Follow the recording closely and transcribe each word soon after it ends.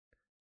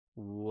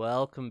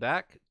Welcome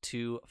back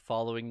to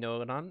Following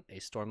Nonon,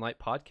 a Stormlight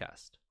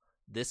podcast.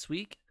 This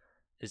week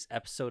is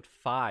episode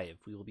 5.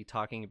 We will be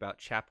talking about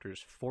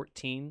chapters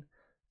 14,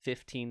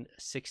 15,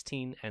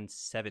 16, and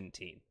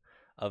 17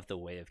 of The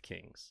Way of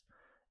Kings.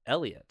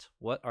 Elliot,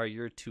 what are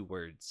your 2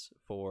 words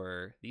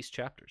for these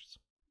chapters?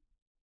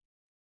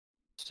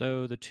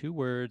 So the 2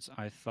 words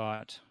I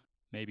thought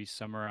maybe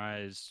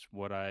summarized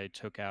what I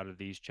took out of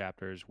these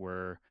chapters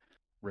were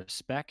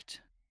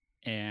respect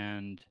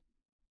and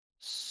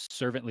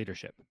servant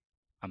leadership.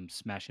 I'm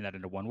smashing that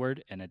into one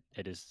word, and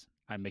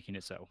I'm making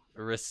it so.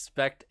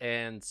 Respect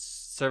and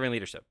servant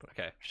leadership.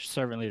 Okay.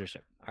 Servant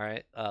leadership. All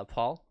right.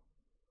 Paul?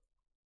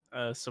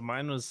 So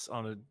mine was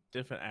on a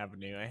different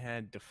avenue. I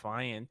had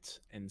defiant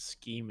and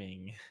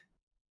scheming.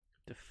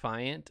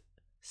 Defiant,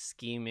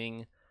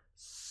 scheming,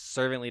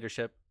 servant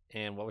leadership,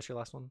 and what was your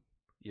last one?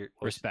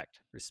 Respect.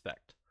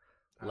 Respect.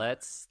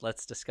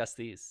 Let's discuss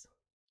these.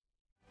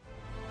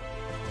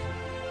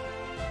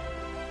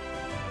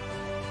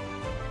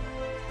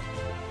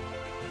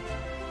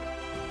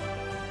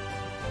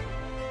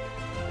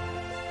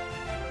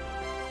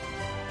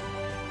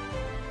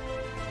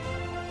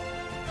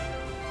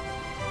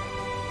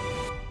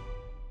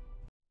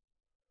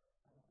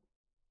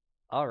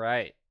 All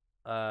right.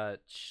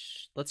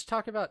 Let's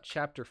talk about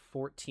chapter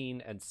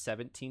 14 and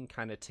 17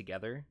 kind of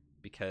together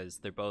because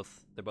they're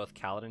both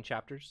Kaladin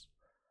chapters.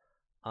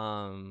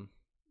 Um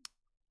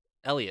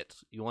Elliot,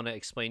 you want to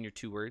explain your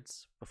 2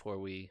 words before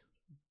we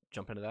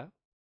jump into that?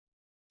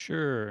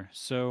 Sure.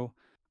 So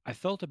I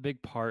felt a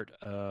big part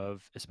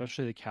of,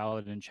 especially the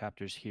Kaladin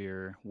chapters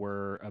here,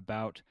 were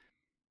about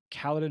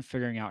Kaladin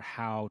figuring out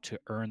how to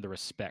earn the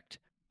respect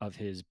of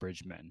his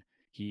bridgemen.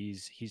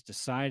 He's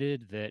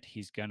decided that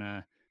he's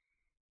gonna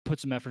put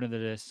some effort into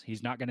this.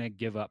 He's not gonna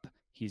give up.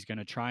 He's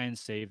gonna try and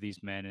save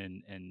these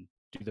men and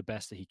do the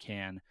best that he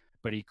can.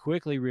 But he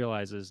quickly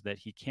realizes that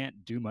he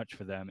can't do much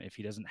for them if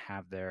he doesn't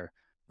have their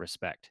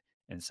respect.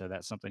 And so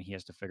that's something he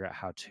has to figure out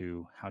how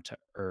to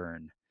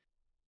earn.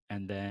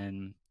 And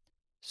then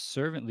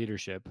servant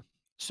leadership,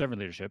 servant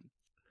leadership,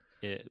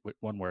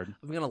 one word.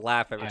 I'm going to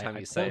laugh every time I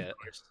you pulled say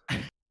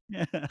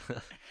it. it.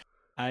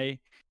 I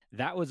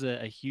that was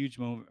a huge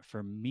moment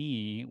for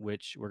me,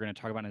 which we're going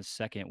to talk about in a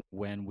second,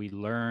 when we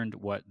learned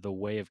what the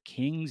Way of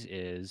Kings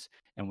is,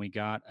 and we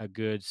got a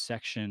good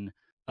section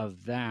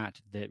of that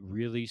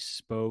really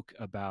spoke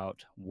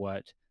about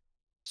what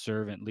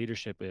servant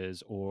leadership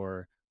is,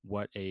 or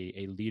what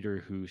a leader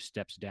who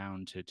steps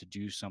down to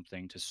do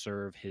something to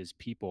serve his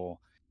people,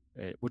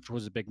 which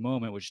was a big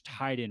moment, which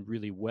tied in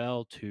really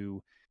well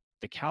to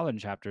the Kaladin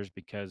chapters,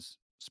 because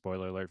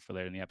spoiler alert for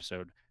later in the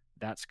episode,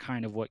 that's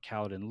kind of what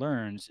Kaladin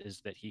learns,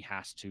 is that he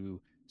has to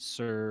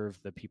serve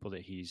the people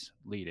that he's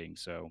leading.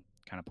 So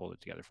kind of pulled it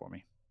together for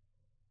me.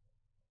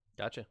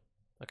 Gotcha.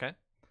 Okay.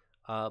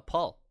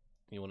 Paul,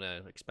 you want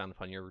to expound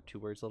upon your 2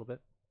 words a little bit?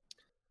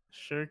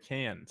 Sure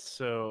can.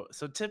 So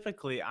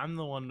typically I'm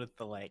the one with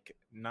the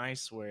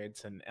nice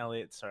words, and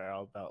Elliot's are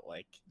all about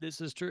This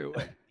is true.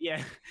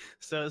 yeah.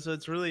 So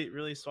it's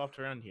really swapped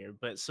around here.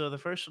 But so the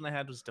first one I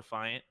had was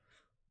defiant,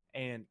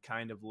 and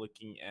kind of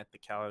looking at the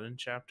Kaladin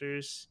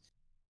chapters,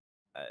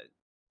 uh,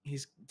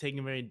 he's taking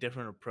a very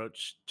different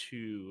approach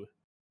to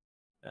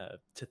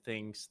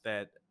things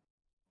that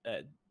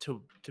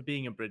to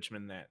being a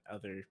bridgeman that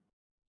other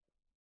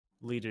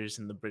leaders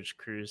in the bridge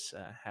crews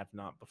have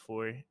not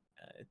before.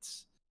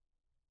 It's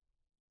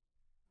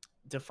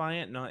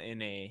defiant, not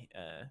in a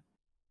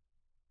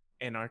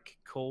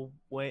anarchical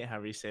way,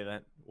 however you say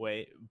that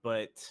way,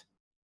 but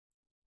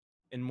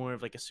in more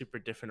of like a super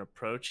different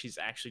approach. He's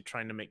actually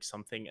trying to make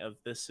something of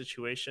this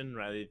situation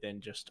rather than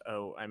just,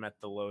 oh, I'm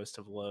at the lowest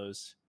of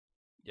lows.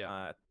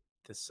 Yeah.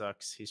 This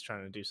sucks. He's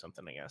trying to do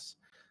something, I guess.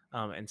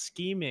 And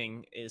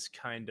scheming is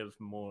kind of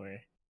more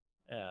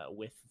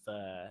with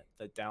the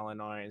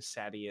Dalinar and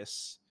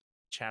Sadius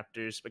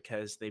chapters,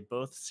 because they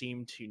both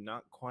seem to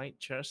not quite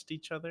trust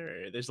each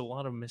other. There's a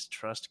lot of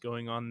mistrust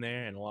going on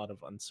there and a lot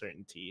of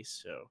uncertainty.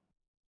 So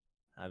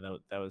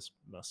that was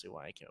mostly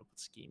why I came up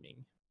with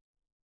scheming.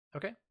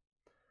 Okay.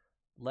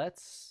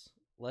 Let's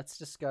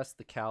discuss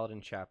the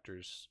Kaladin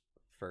chapters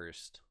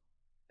first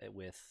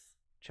with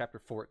chapter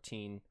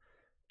 14.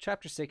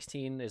 Chapter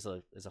 16 is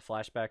a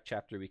flashback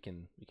chapter. We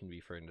can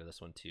refer into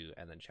this one too,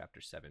 and then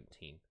chapter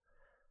 17.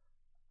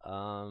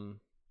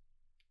 Um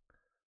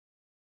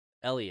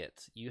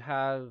Elliot, you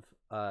have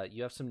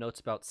some notes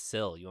about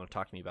Syl. You want to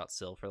talk to me about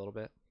Syl for a little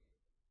bit?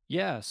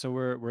 Yeah, so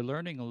we're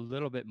learning a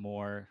little bit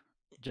more,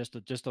 just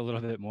a little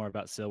bit more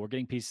about Syl. We're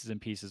getting pieces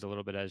and pieces a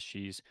little bit as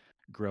she's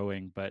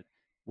growing, but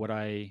what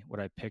I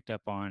picked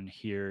up on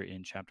here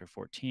in chapter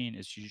 14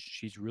 is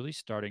she's really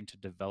starting to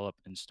develop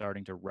and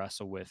starting to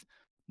wrestle with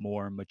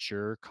more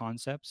mature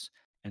concepts.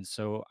 And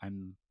so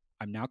I'm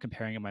now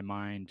comparing in my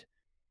mind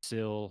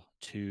Syl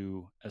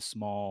to a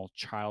small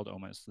child,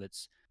 almost,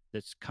 that's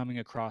coming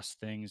across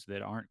things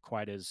that aren't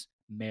quite as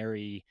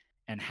merry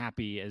and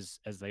happy as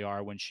they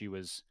are when she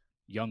was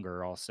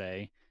younger, I'll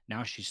say.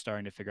 Now she's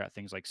starting to figure out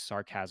things like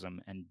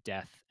sarcasm and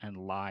death and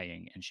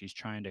lying, and she's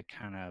trying to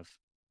kind of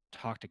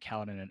talk to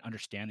Kaladin and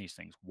understand these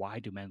things. Why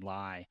do men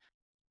lie?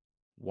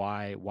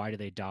 Why do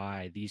they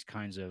die? These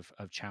kinds of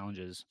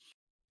challenges.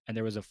 And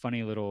there was a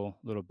funny little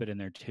bit in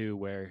there too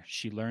where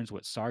she learns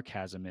what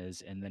sarcasm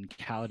is, and then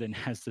Kaladin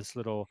has this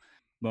little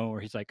moment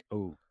where he's like,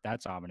 "Oh,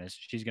 that's ominous.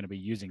 She's going to be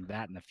using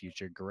that in the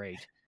future.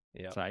 Great."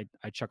 Yeah. So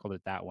I chuckled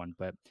at that one,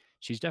 but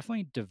she's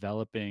definitely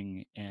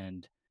developing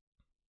and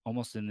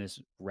almost in this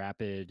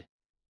rapid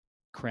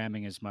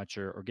cramming as much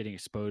or getting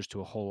exposed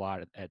to a whole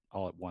lot at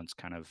all at once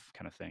kind of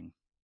thing.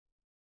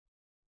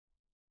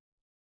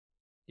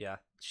 Yeah.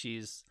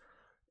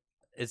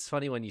 It's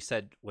funny when you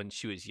said when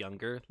she was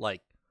younger,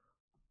 like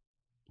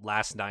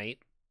last night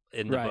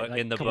in the Right, book like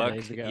in the a couple book.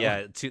 days ago.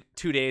 Yeah,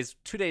 two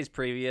days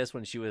previous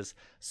when she was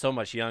so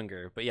much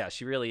younger. But yeah,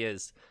 she really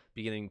is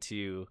beginning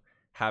to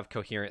have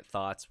coherent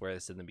thoughts,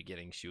 whereas in the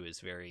beginning she was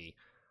very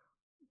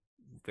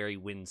very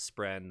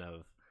windspread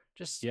of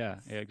just Yeah,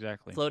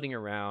 exactly. floating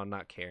around,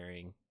 not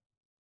caring.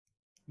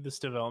 This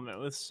development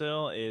with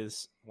Syl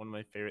is one of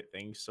my favorite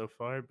things so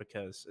far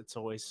because it's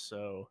always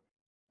so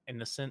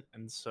innocent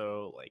and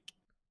so like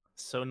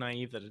so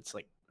naive that it's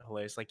like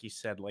hilarious. Like you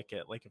said, like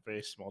a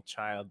very small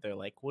child, they're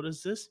like, "What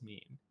does this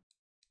mean?"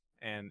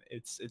 And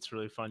it's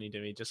really funny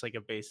to me, just like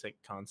a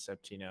basic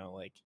concept,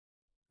 like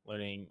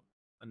learning,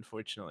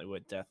 unfortunately,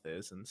 what death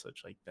is and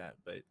such like that.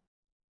 But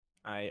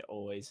I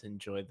always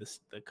enjoy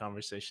the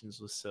conversations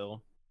with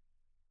Syl.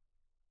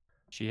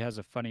 She has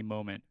a funny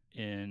moment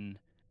in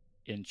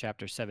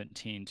chapter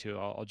 17 too.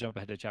 I'll jump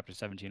ahead to chapter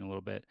 17 a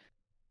little bit.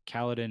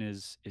 Kaladin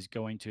is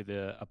going to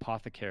the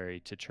apothecary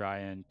to try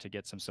and to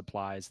get some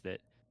supplies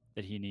that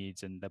he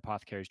needs, and the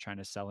apothecary is trying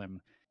to sell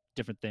him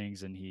different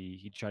things, and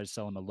he tries to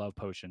sell him a love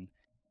potion.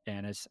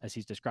 And as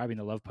he's describing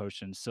the love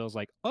potion, Syl's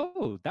like,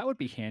 "Oh, that would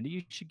be handy.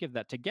 You should give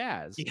that to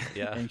Gaz."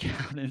 Yeah. And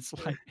Kaladin's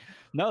like,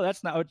 "No,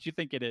 that's not what you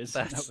think it is."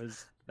 That's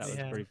That was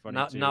Yeah. pretty funny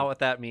not too. not what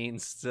that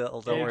means.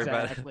 Still, don't worry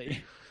about it. Exactly.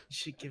 You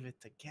should give it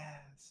to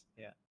Gaz.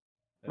 Yeah.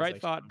 That's Right actually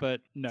thought, funny.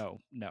 but no.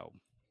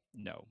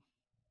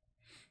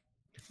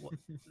 Well,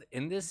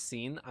 in this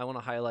scene, I want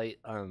to highlight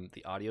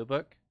the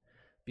audiobook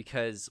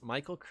because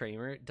Michael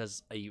Kramer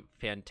does a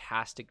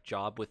fantastic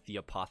job with the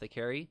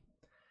apothecary.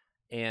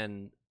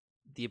 And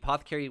the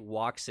apothecary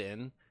walks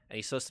in and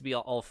he's supposed to be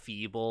all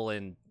feeble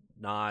and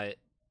not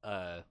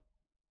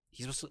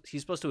he's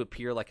supposed to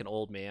appear like an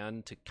old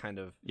man to kind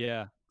of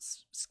Yeah.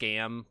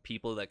 scam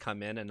people that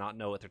come in and not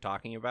know what they're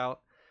talking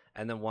about.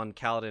 And then when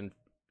Kaladin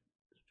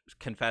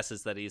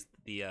confesses that he's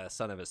the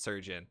son of a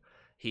surgeon,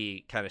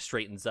 he kind of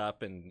straightens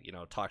up and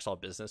talks all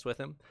business with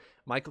him.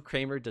 Michael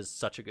Kramer does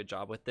such a good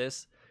job with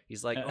this.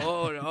 He's like,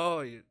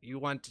 oh, you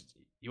want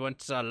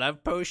a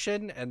love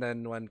potion? And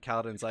then when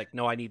Kaladin's like,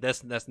 no, I need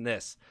this and this and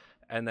this,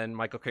 and then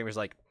Michael Kramer's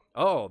like,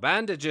 oh,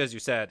 bandages, you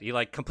said. He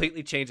like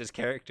completely changes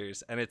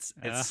characters, and it's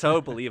so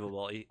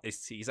believable.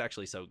 He's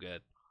actually so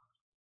good.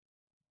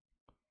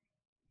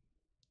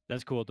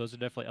 That's cool. Those are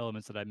definitely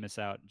elements that I miss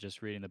out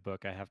just reading the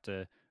book. I have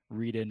to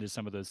read into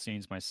some of those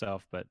scenes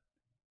myself, but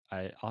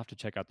I'll have to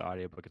check out the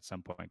audiobook at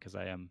some point because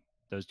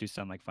those do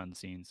sound like fun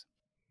scenes.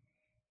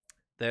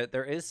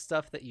 There is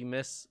stuff that you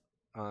miss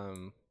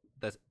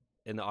that's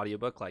in the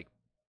audiobook, like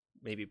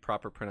maybe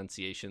proper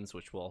pronunciations,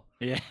 which we'll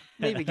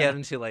maybe get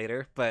into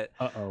later. But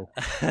uh-oh.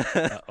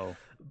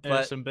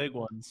 There's some big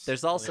ones.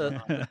 There's also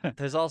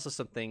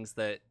some things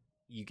that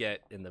you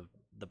get in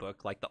the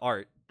book, like the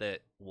art, that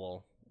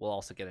we'll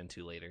also get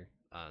into later,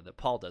 that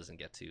Paul doesn't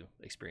get to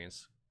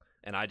experience,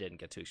 and I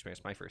didn't get to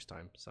experience my first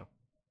time. So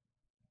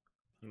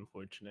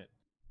unfortunate.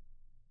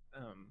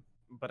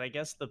 But I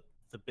guess the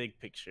big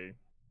picture,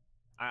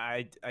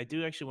 I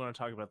do actually want to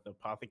talk about the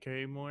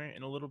apothecary more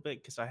in a little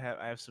bit because I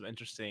have some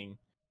interesting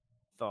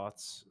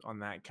thoughts on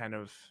that, kind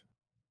of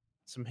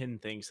some hidden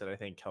things that I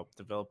think help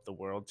develop the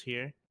world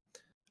here.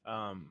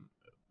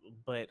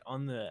 But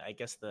on I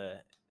guess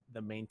the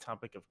main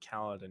topic of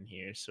Kaladin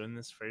here. So in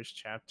this first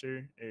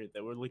chapter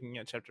that we're looking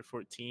at, chapter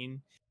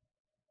 14,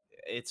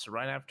 it's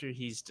right after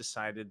he's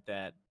decided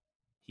that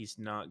he's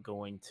not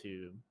going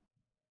to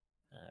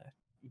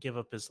give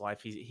up his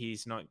life.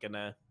 He's not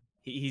gonna.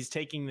 He's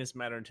taking this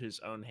matter into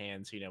his own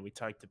hands. We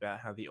talked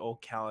about how the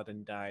old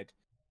Kaladin died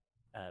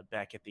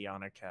back at the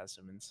Honor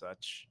Chasm and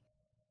such.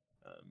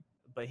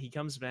 But he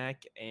comes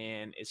back,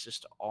 and it's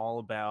just all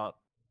about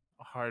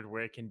hard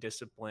work and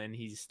discipline.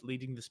 He's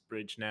leading this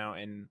bridge now,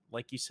 and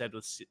like you said,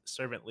 with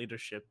servant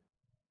leadership,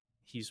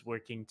 he's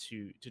working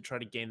to try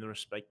to gain the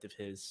respect of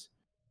his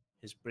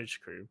bridge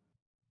crew.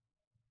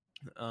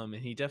 And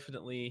he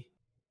definitely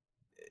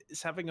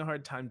is having a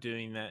hard time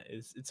doing that.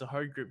 It's a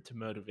hard group to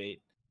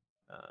motivate.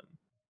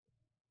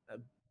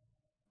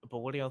 But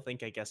what do y'all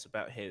think, I guess,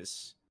 about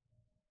his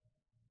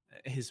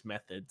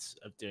methods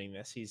of doing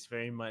this? He's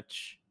very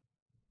much,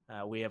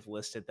 we have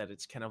listed that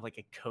it's kind of like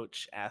a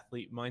coach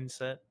athlete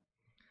mindset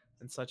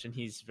and such, and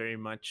he's very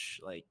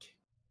much like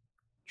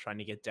trying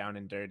to get down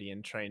and dirty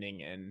in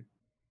training and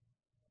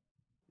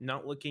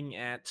not looking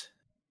at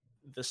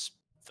the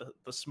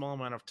small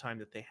amount of time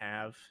that they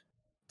have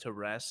to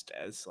rest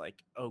as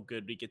like, oh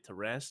good, we get to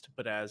rest,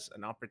 but as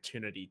an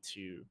opportunity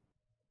to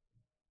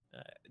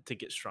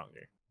get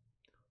stronger.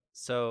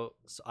 So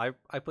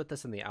I put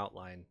this in the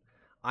outline.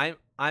 I'm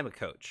a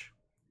coach,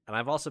 and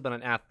I've also been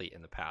an athlete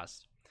in the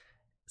past.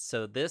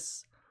 So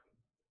this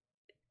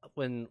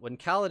when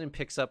Kaladin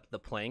picks up the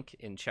plank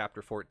in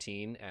chapter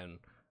 14 and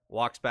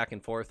walks back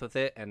and forth with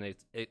it, and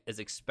it is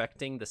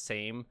expecting the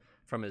same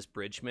from his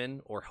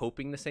bridgemen, or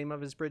hoping the same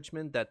of his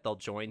bridgemen, that they'll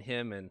join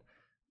him and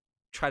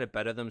try to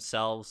better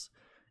themselves.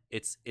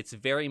 It's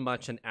very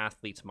much an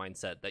athlete's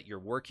mindset that you're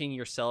working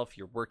yourself,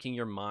 you're working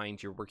your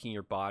mind, you're working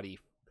your body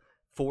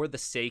for the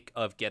sake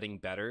of getting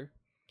better.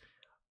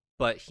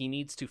 But he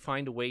needs to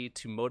find a way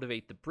to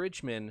motivate the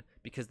bridgemen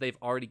because they've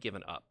already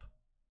given up.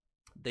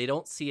 They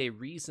don't see a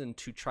reason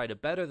to try to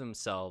better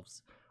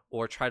themselves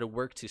or try to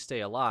work to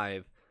stay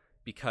alive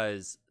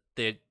because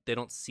they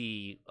don't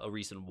see a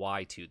reason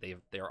why to.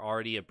 They're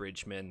already a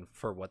bridgeman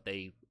for what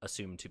they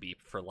assume to be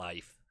for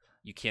life.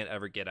 You can't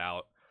ever get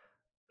out.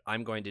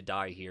 I'm going to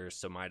die here,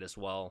 so might as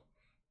well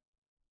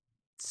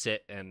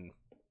sit and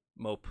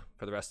mope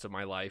for the rest of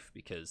my life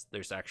because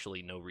there's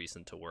actually no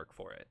reason to work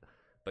for it.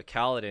 But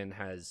Kaladin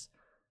has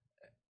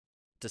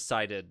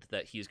decided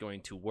that he's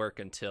going to work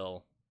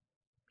until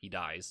he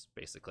dies,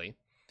 basically,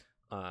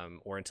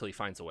 or until he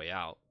finds a way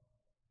out.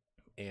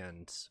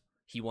 And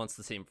he wants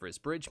the same for his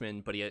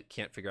bridgemen, but he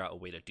can't figure out a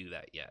way to do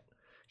that yet.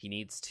 He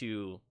needs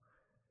to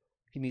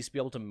be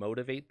able to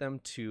motivate them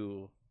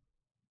to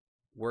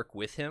work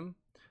with him.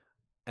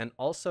 And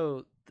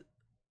also,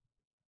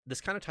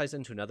 this kind of ties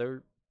into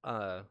another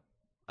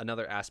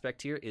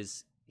aspect here,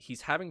 is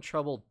he's having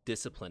trouble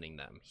disciplining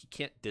them. He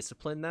can't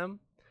discipline them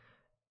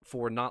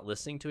for not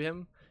listening to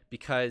him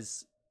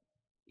because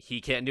he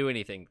can't do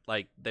anything.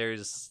 Like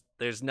there's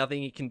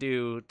nothing he can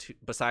do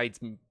besides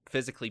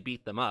physically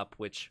beat them up,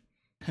 which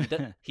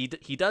he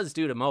does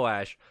do to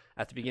Moash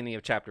at the beginning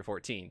of chapter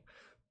 14.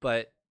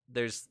 But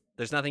there's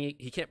nothing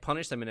he can't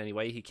punish them in any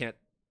way. He can't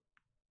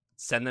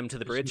send them to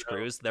the bridge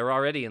cruise. They're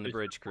already in the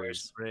bridge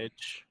cruise.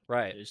 Bridge.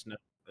 Right.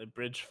 The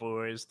bridge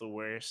 4 is the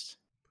worst.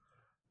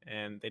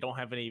 And they don't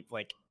have any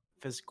like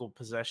physical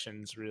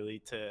possessions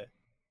really to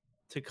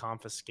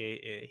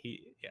confiscate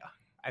it.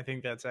 I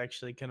think that's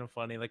actually kind of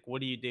funny. Like, what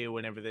do you do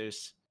whenever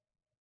there's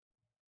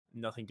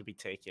nothing to be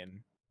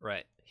taken?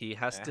 Right. He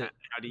has to.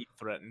 How do you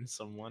threaten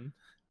someone?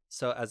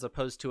 So, as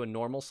opposed to a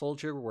normal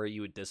soldier where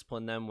you would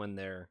discipline them when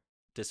they're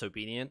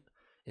disobedient,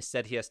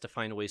 instead he has to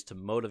find ways to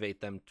motivate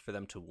them for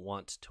them to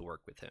want to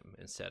work with him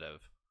instead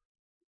of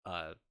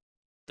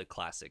the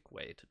classic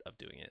way of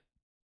doing it.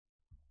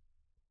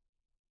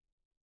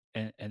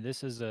 And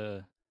this is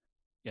a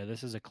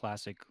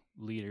classic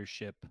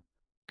leadership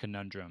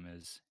conundrum,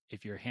 is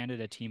if you're handed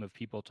a team of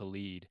people to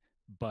lead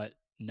but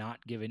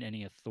not given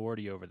any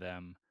authority over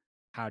them,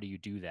 how do you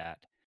do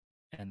that?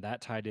 And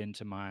that tied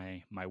into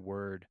my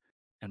word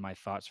and my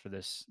thoughts for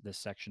this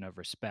section of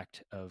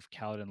respect. Of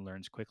Kaladin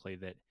learns quickly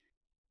that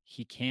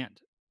he can't,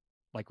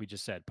 like we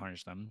just said,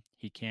 punish them.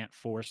 He can't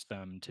force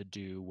them to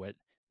do what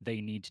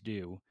they need to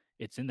do.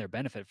 It's in their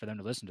benefit for them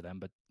to listen to them,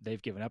 but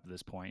they've given up at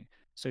this point.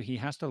 So he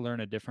has to learn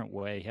a different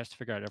way. He has to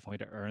figure out a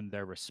different way to earn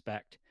their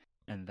respect.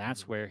 And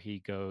that's where he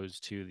goes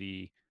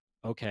to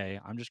okay,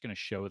 I'm just going to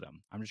show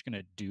them. I'm just going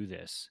to do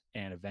this.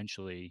 And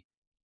eventually,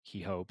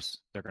 he hopes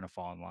they're going to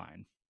fall in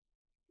line.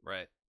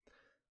 Right.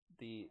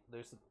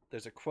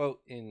 There's a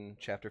quote in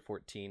chapter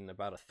 14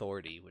 about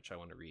authority, which I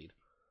want to read.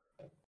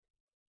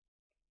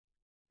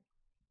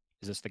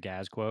 Is this the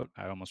Gaz quote?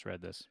 I almost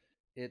read this.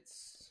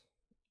 It's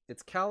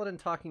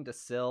Kaladin talking to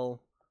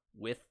Syl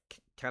with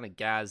kind of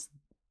Gaz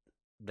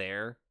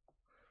there.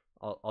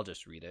 I'll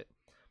just read it.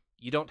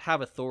 You don't have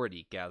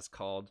authority, Gaz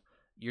called.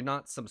 You're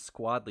not some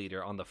squad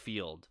leader on the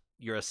field.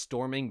 You're a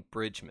storming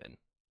bridgeman.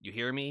 You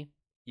hear me?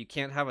 You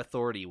can't have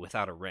authority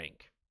without a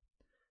rank.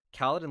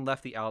 Kaladin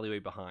left the alleyway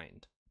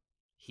behind.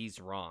 He's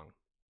wrong.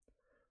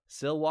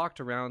 Syl walked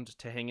around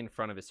to hang in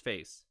front of his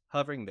face,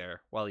 hovering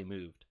there while he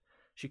moved.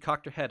 She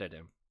cocked her head at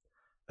him.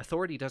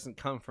 Authority doesn't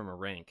come from a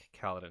rank,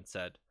 Kaladin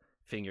said,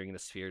 fingering the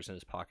spheres in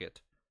his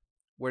pocket.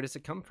 Where does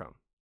it come from?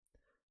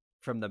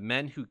 From the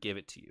men who give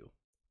it to you.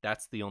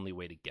 That's the only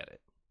way to get it.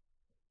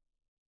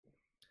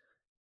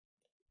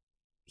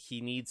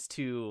 He needs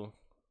to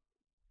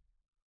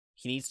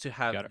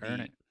have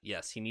earn it.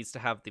 Yes, he needs to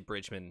have the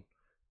bridgeman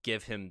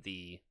give him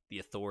the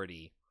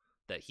authority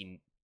that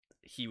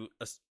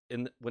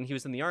when he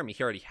was in the army,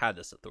 he already had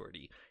this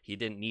authority. He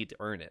didn't need to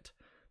earn it,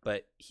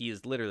 but he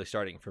is literally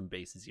starting from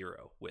base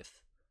 0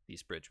 with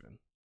these bridgemen.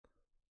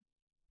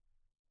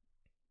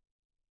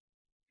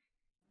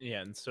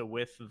 Yeah, and so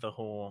with the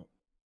whole,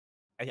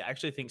 I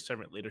actually think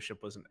servant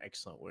leadership was an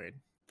excellent word.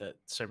 The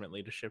servant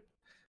leadership.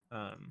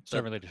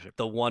 Servant leadership.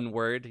 The one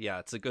word, yeah,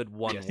 it's a good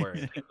one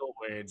word.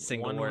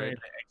 Single word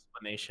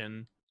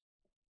explanation.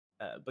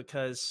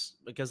 Because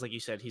like you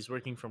said, he's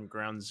working from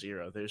ground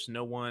zero. There's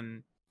no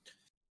one.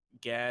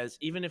 Gaz,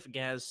 even if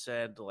Gaz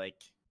said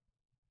like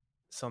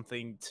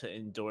something to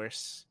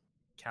endorse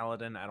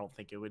Kaladin, I don't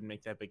think it would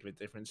make that big of a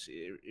difference.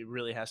 It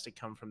really has to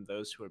come from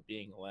those who are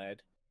being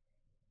led.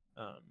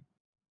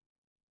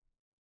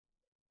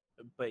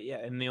 But yeah,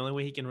 and the only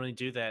way he can really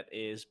do that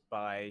is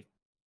by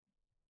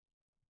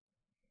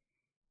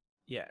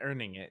yeah,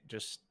 earning it,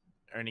 just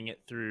earning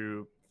it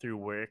through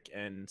work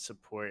and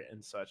support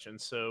and such. And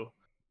so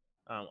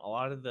a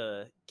lot of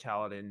the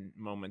Kaladin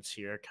moments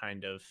here are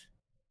kind of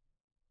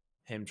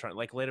him trying,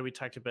 like later we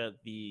talked about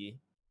the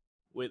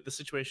with the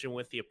situation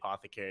with the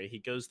apothecary. He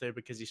goes there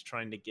because he's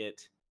trying to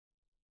get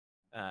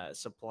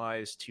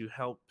supplies to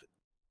help,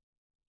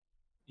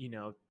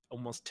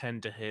 almost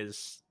tend to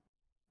his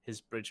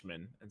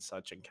bridgeman and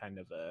such, and kind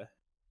of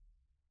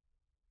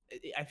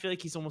I feel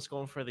like he's almost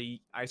going for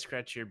the I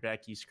scratch your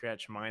back, you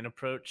scratch mine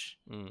approach,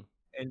 Mm.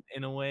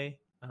 in a way.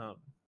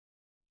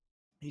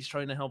 He's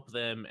trying to help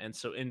them, and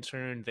so in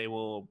turn they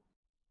will,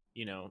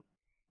 you know,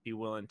 be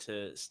willing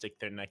to stick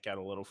their neck out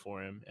a little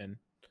for him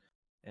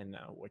and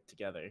work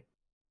together.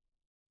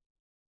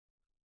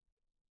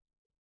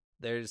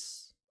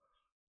 There's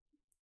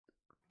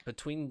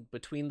between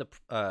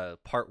the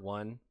part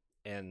 1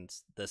 and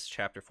this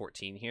chapter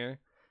 14 here,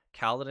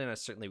 Kaladin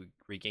has certainly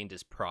regained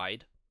his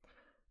pride,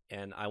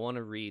 and I want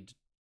to read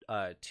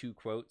 2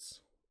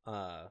 quotes,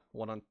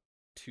 one on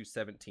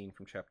 217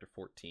 from chapter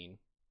 14.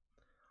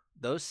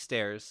 Those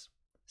stairs,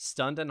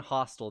 stunned and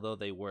hostile though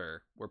they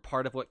were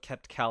part of what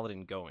kept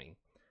Kaladin going.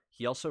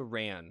 He also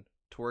ran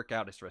to work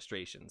out his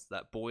frustrations,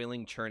 that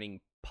boiling,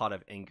 churning pot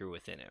of anger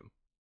within him.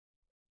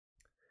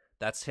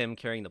 That's him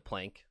carrying the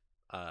plank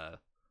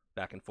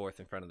back and forth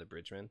in front of the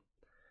bridgeman.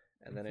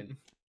 And then in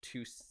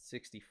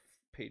 260,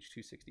 page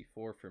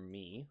 264 for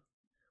me,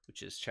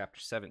 which is chapter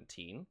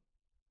 17,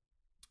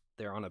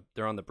 they're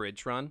on the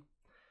bridge run,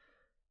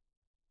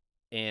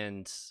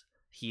 and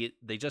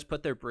they just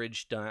put their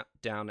bridge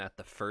down at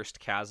the first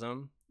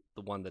chasm,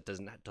 the one that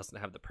doesn't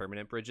have the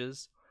permanent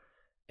bridges,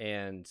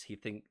 and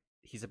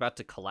he's about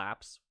to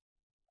collapse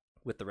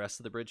with the rest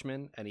of the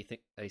bridgemen, and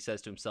he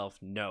says to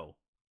himself, "No,"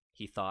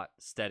 he thought,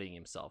 steadying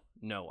himself.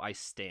 "No, I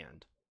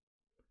stand."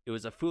 It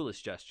was a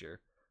foolish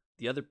gesture.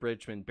 The other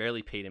bridgemen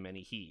barely paid him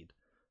any heed.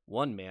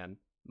 One man,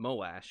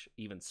 Moash,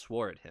 even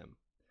swore at him.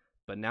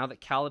 But now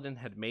that Kaladin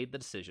had made the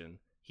decision,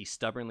 he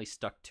stubbornly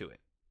stuck to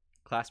it,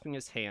 clasping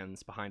his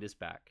hands behind his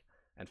back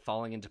and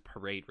falling into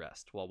parade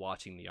rest while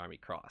watching the army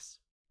cross.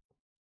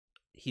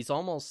 He's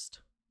almost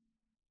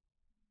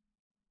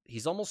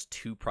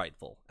too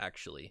prideful,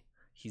 actually.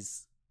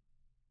 He's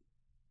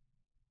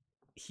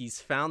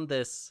found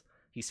this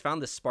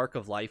spark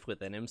of life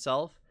within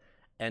himself,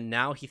 and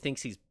now he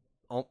thinks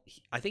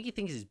I think he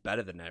thinks he's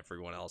better than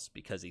everyone else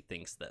because he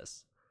thinks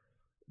this,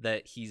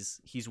 that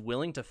he's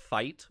willing to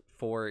fight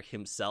for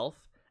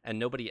himself and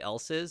nobody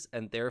else is,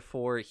 and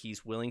therefore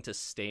he's willing to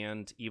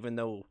stand even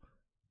though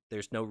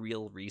there's no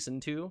real reason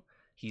to.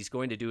 He's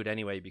going to do it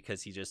anyway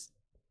because he's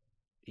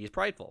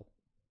prideful.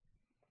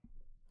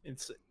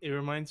 It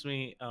reminds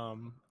me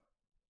of,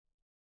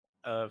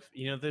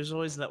 there's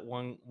always that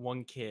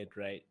one kid,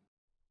 right?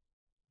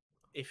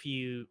 If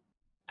you,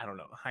 I don't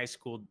know, high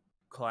school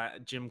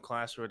gym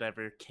class or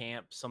whatever,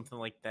 camp, something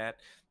like that,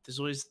 there's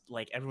always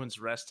like everyone's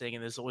resting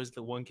and there's always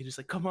the one kid who's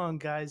like, "Come on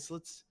guys,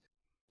 let's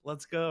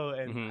go."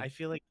 And Mm-hmm. I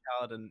feel like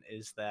Kaladin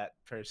is that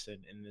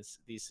person in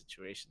these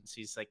situations.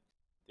 He's like,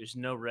 there's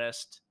no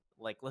rest,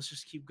 like let's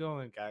just keep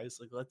going guys,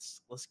 like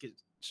let's get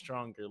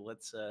stronger,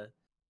 let's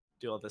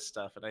do all this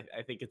stuff. And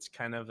I think it's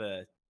kind of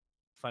a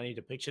funny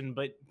depiction,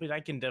 but I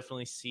can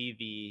definitely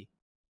see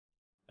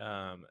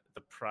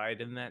the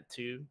pride in that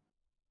too.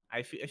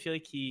 I feel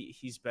like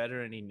he's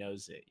better and he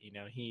knows it.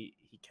 He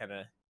kind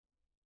of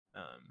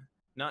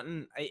not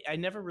in. I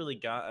never really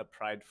got a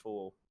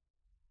prideful,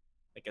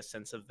 like a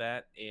sense of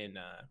that in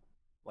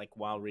like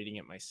while reading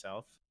it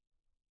myself.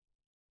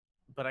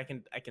 But I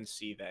can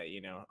see that,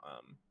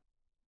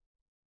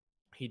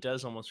 he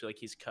does almost feel like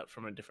he's cut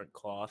from a different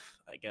cloth,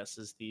 I guess,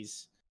 as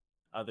these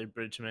other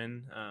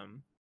bridgemen.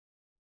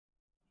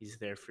 He's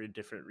there for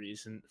different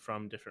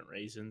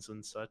reasons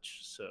and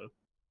such. So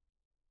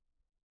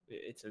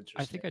it's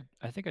interesting.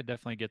 I think I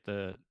definitely get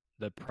the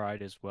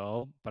pride as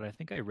well, but I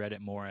think I read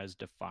it more as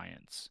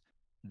defiance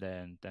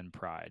than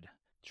pride.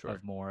 Sure.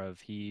 Of more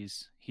of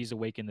he's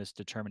awakened this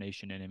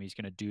determination in him. He's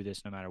going to do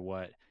this no matter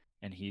what,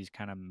 and he's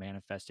kind of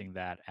manifesting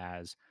that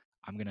as,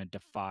 I'm going to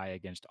defy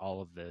against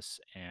all of this,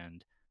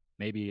 and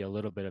maybe a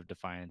little bit of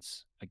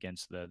defiance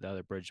against the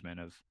other bridgemen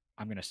of,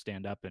 I'm going to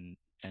stand up and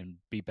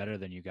be better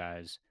than you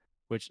guys,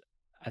 which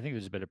I think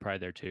there's a bit of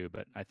pride there too,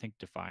 but I think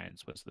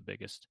defiance was the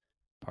biggest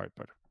part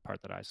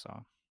that I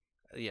saw.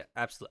 Yeah,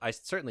 absolutely. I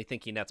certainly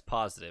think he nets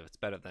positive. It's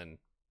better than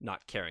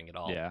not caring at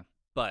all. Yeah.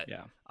 But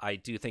Yeah. I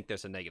do think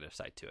there's a negative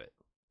side to it.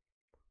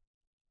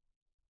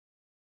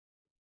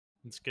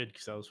 It's good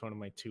because that was one of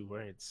my 2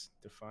 words,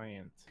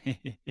 defiant. I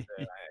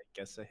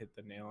guess I hit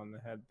the nail on the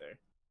head there.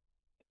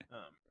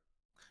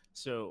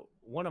 So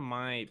one of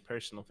my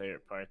personal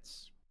favorite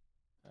parts,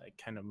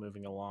 kind of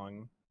moving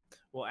along,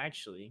 well,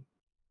 actually,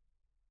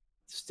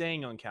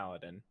 staying on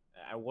Kaladin,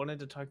 I wanted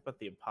to talk about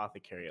the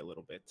apothecary a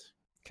little bit.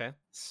 Okay.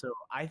 So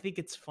I think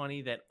it's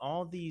funny that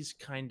all these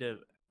kind of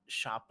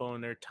shop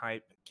owner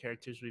type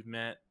characters we've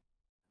met,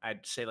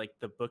 I'd say like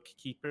the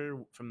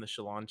bookkeeper from the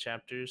Shalon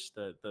chapters,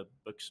 the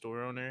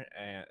bookstore owner,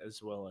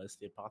 as well as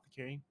the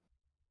apothecary,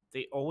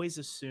 they always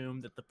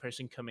assume that the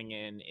person coming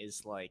in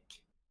is like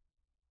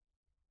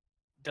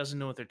doesn't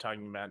know what they're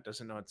talking about,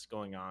 doesn't know what's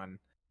going on.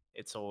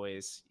 It's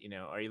always,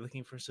 are you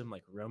looking for some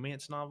like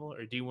romance novel,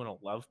 or do you want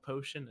a love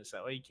potion? Is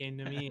that why you came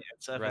to me? And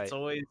stuff. It's Right.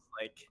 always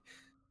like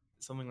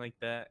something like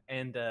that.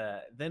 And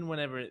then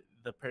whenever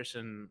the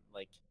person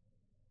like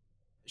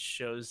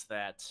shows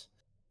that,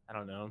 I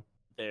don't know,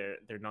 they're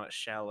not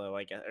shallow,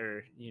 I guess,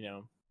 or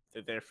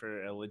they're there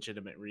for a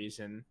legitimate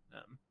reason.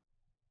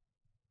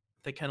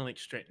 They kind of like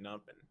straighten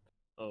up and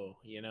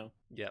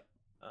Yep.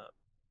 uh,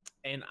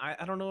 and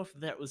I don't know if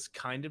that was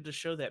kind of to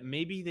show that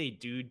maybe they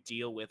do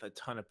deal with a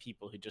ton of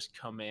people who just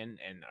come in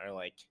and are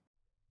like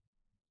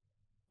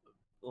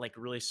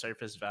really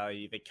surface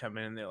value. They come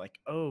in and they're like,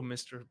 "Oh,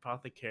 Mr.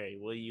 Apothecary,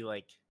 will you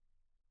like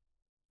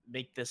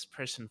make this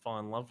person fall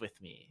in love with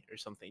me or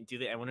something?" Do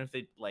they? I wonder if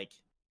they like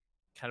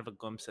kind of a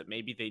glimpse that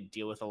maybe they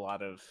deal with a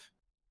lot of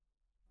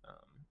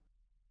um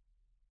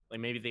like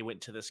maybe they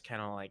went to this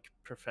kind of like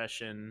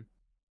profession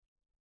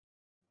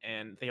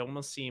and they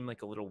almost seem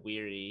like a little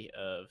weary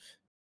of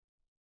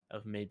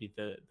maybe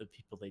the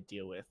people they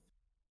deal with.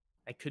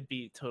 I could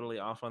be totally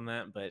off on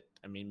that, but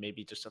I mean,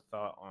 maybe just a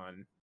thought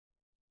on.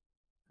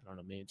 I don't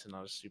know. Maybe it's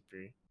not a super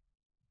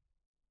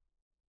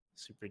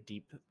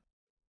deep.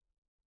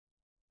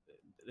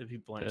 The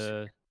people aren't super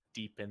The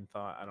deep in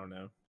thought. I don't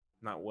know.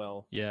 Not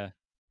well yeah,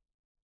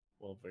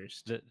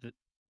 versed. the, the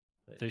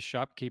But the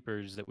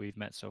shopkeepers that we've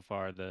met so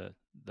far, the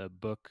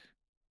book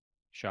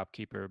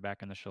shopkeeper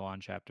back in the Shalon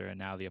chapter, and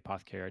now the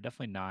apothecary, are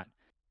definitely not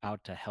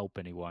out to help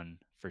anyone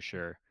for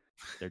sure.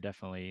 They're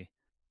definitely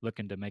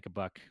looking to make a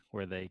buck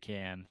where they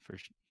can,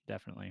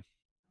 definitely.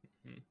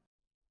 mhm,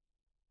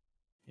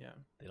 yeah,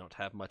 They don't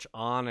have much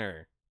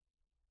honor.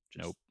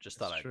 Nope. Just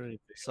that's thought true.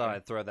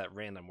 I'd throw that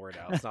random word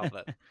out. It's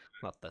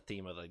not the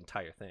theme of the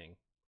entire thing.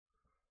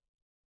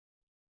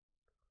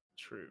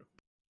 True.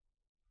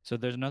 So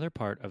there's another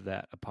part of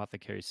that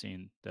apothecary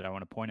scene that I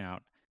want to point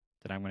out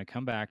that I'm going to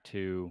come back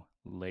to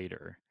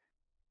later.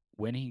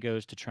 When he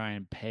goes to try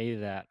and pay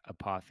that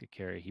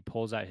apothecary, he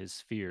pulls out his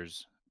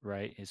spheres,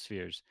 right? His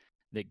spheres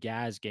that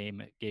Gaz gave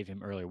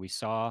him earlier. We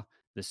saw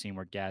the scene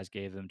where Gaz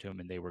gave them to him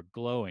and they were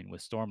glowing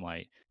with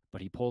stormlight,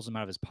 but he pulls them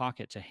out of his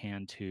pocket to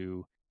hand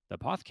to the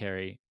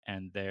apothecary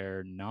and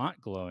they're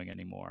not glowing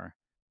anymore,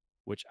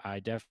 which I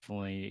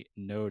definitely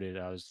noted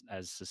as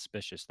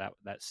suspicious.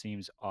 That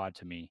seems odd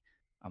to me.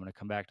 I'm going to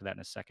come back to that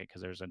in a second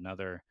because there's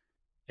another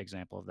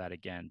example of that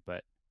again,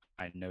 but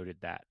I noted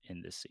that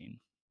in this scene.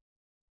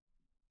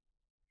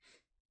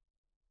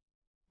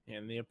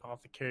 And the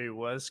apothecary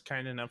was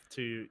kind enough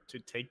to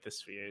take the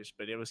spheres,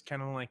 but it was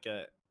kind of like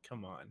a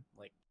come on,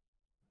 like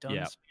done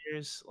Yeah.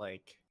 spheres,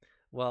 like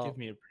Well, give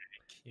me a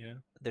break,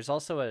 there's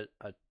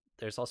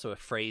also a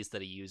phrase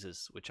that he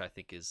uses, which I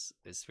think is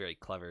very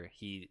clever.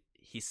 He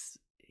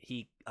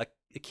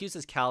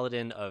accuses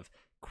Kaladin of,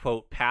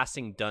 quote,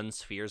 passing dun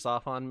spheres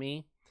off on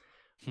me,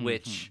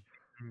 which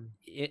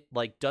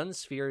like dun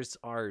spheres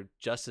are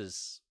just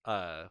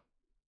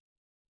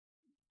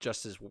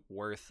as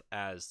worth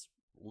as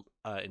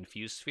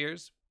infused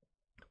spheres,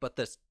 but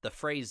the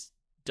phrase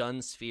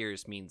dun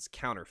spheres means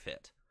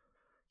counterfeit.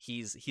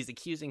 He's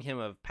accusing him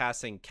of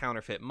passing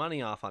counterfeit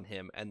money off on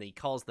him, and he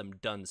calls them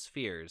dun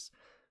spheres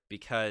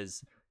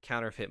because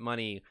counterfeit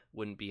money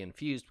wouldn't be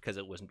infused because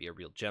it wouldn't be a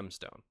real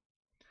gemstone.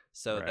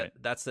 So Right.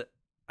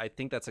 I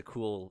think that's a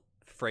cool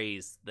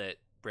phrase that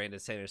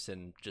Brandon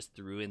Sanderson just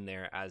threw in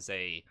there as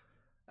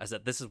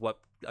this is what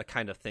a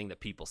kind of thing that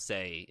people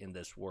say in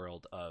this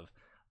world of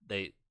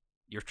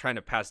you're trying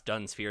to pass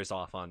dun spheres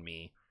off on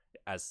me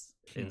as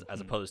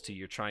opposed to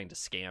you're trying to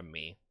scam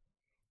me.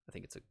 I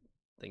think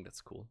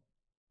that's cool.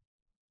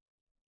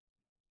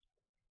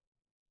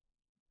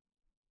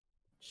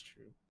 It's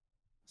true.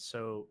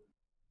 So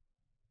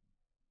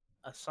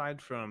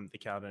aside from the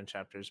Kaladin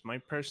chapters, my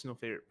personal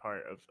favorite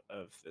part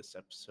of this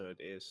episode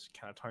is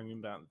kind of talking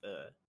about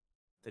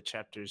the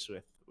chapters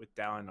with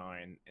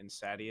Dalinar and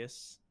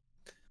Sadius.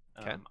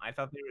 Okay. I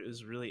thought that it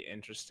was really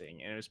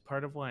interesting, and it was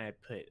part of why I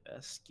put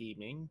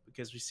scheming,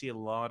 because we see a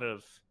lot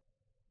of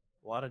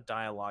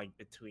dialogue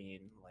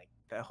between like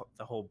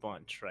the whole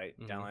bunch, right?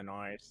 Mhm.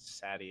 Dalinar,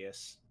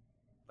 Sadius,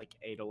 like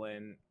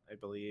Adolin, I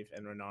believe,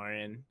 and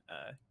Renarin,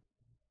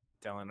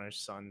 Dalinar's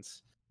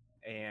sons.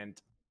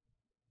 And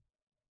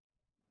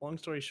long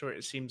story short,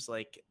 it seems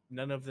like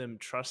none of them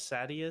trust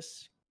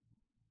Sadius,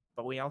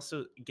 but we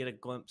also get a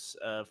glimpse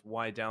of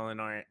why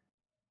Dalinar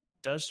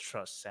does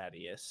trust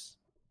Sadius.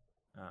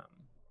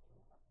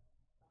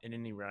 In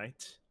any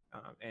right.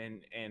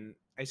 And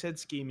I said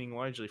scheming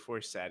largely for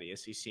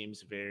Sadius. He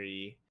seems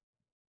very.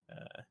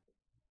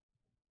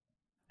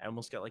 I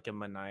almost got like a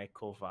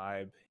maniacal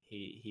vibe.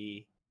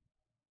 He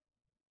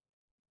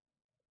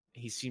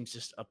seems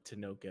just up to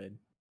no good,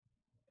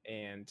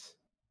 and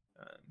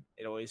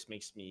it always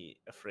makes me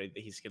afraid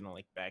that he's gonna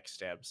like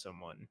backstab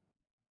someone.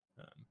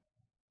 Um,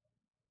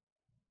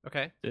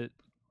 Okay.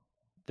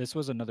 This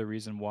was another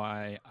reason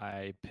why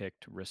I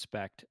picked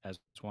respect as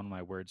one of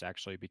my words,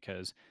 actually,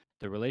 because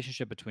the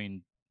relationship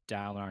between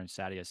Dalinar and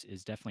Sadius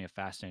is definitely a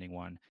fascinating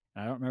one.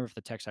 And I don't remember if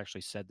the text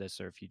actually said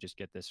this or if you just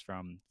get this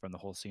from the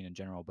whole scene in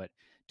general, but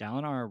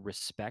Dalinar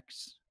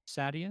respects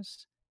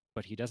Sadius,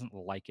 but he doesn't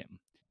like him.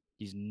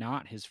 He's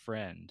not his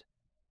friend,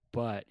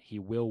 but he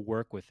will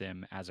work with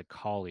him as a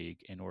colleague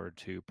in order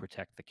to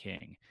protect the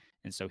king.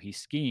 And so he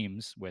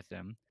schemes with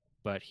him,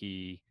 but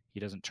he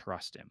doesn't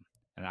trust him.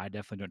 And I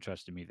definitely don't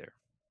trust him either.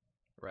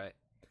 Right.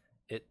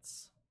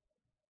 It's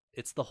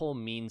the whole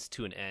means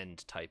to an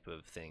end type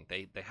of thing.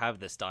 They have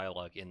this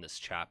dialogue in this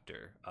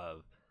chapter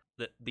of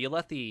the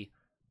Alethi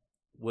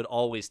would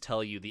always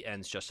tell you the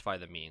ends justify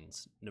the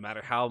means. No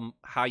matter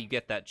how you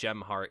get that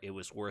gem heart, it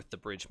was worth the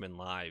bridgemen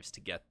lives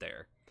to get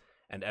there.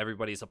 And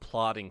everybody's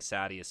applauding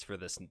Sadeas for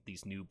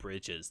these new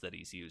bridges that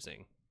he's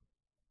using.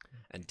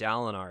 And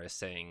Dalinar is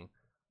saying,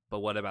 but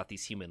what about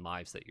these human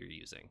lives that you're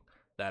using?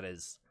 That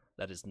is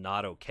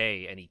not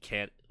okay, and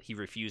he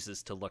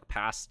refuses to look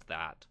past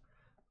that,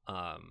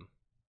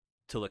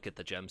 to look at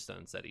the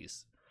gemstones that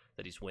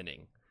he's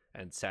winning.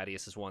 And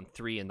Sadeas has won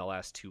 3 in the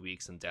last 2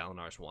 weeks, and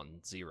Dalinar's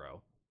won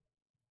 0.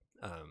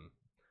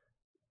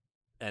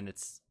 And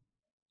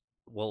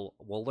we'll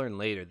learn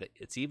later that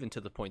it's even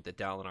to the point that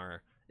Dalinar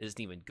isn't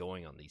even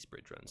going on these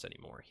bridge runs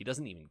anymore. He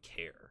doesn't even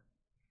care.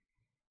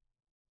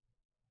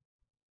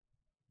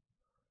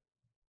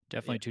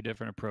 Definitely two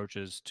different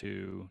approaches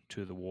to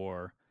the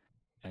war,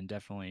 and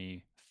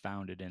definitely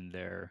founded in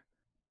their.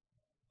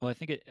 Well, I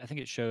think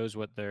it shows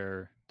what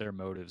their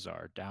motives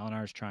are.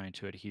 Dalinar's trying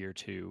to adhere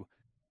to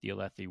the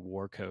Alethi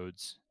war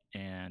codes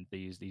and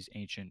these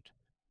ancient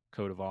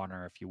code of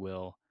honor, if you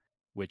will,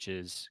 which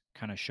is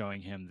kind of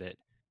showing him that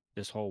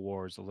this whole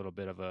war is a little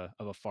bit of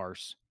a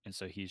farce, and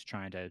so he's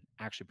trying to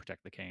actually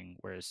protect the king.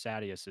 Whereas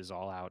Sadeas is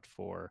all out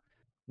for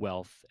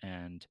wealth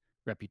and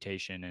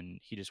reputation, and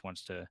he just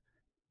wants to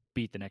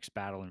beat the next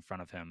battle in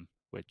front of him,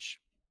 which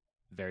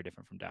very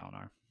different from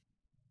Dalinar.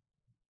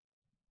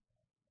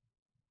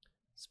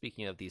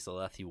 Speaking of these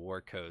Alethi war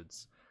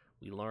codes,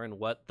 we learn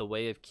what the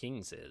Way of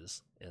Kings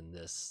is in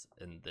this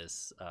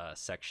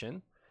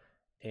section,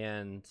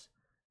 and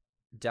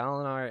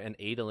Dalinar and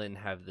Adolin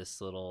have this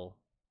little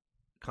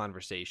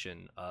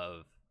conversation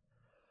of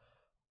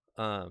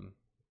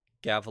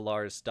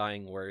Gavilar's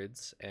dying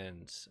words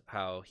and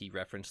how he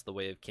referenced the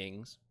Way of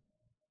Kings.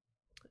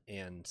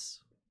 And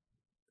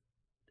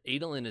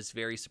Adolin is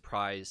very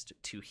surprised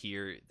to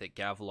hear that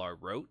Gavilar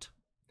wrote,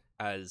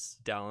 as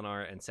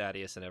Dalinar and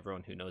Sadeas and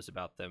everyone who knows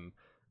about them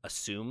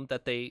assume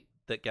that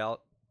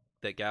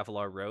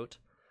Gavilar wrote.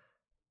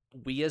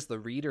 We as the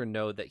reader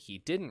know that he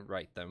didn't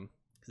write them,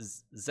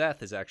 because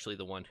Szeth is actually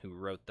the one who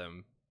wrote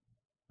them.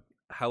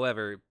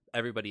 However,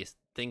 everybody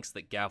thinks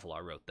that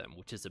Gavilar wrote them,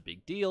 which is a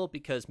big deal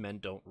because men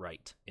don't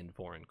write in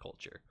foreign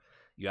culture.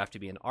 You have to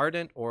be an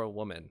ardent or a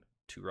woman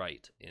to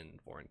write in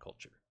foreign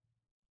culture.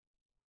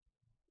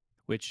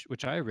 Which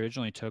I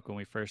originally took when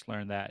we first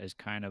learned that as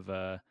kind of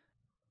a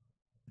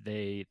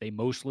they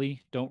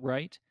mostly don't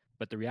write,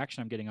 but the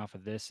reaction I'm getting off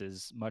of this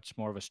is much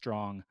more of a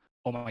strong,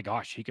 oh my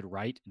gosh, he could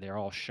write. They're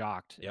all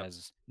shocked. Yep.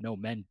 As no,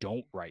 men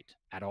don't write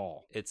at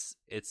all. It's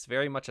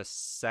very much a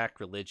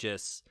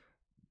sacrilegious.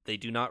 They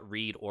do not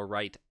read or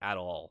write at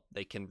all.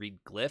 They can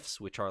read glyphs,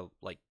 which are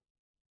like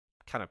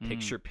kind of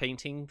picture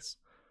paintings.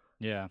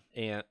 Yeah.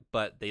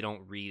 But they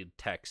don't read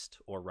text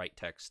or write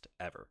text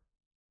ever.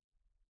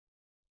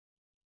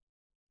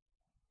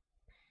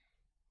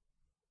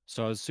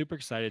 So I was super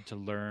excited to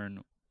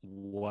learn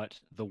what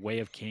the Way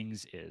of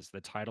Kings is, the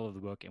title of the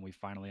book, and we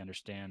finally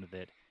understand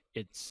that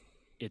it's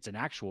an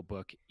actual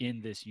book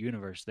in this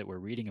universe that we're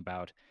reading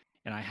about.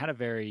 And I had a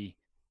very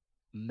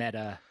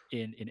meta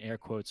in air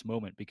quotes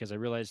moment, because I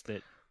realized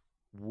that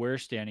we're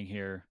standing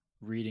here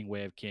reading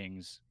Way of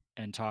Kings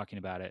and talking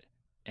about it,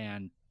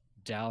 and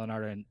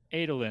Dalinar and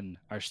Adolin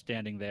are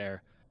standing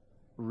there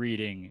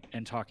reading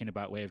and talking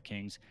about Way of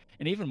Kings.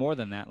 And even more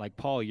than that, like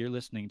Paul, you're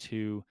listening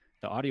to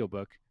the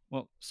audiobook.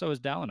 Well, so is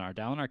Dalinar.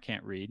 Dalinar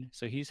can't read,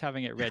 so he's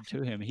having it read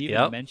to him. He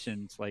even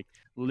mentions like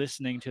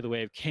listening to the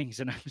Way of Kings,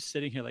 and I'm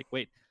sitting here like,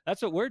 wait,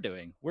 that's what we're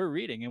doing. We're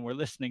reading and we're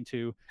listening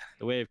to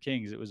the Way of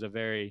Kings. It was a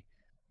very,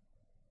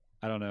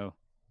 I don't know,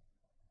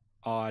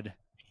 odd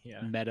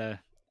meta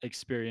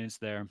experience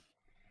there.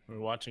 We're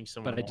watching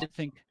someone. But I did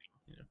think,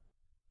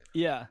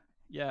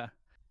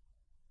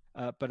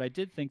 but I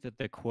did think that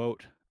the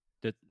quote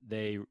that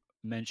they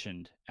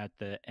mentioned at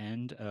the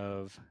end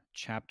of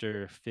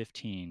chapter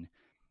 15,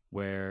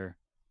 where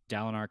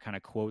Dalinar kind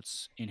of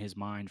quotes in his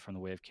mind from the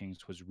Way of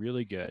Kings, was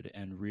really good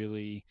and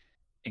really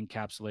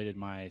encapsulated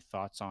my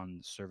thoughts on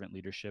servant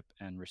leadership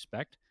and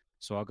respect.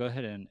 So I'll go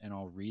ahead and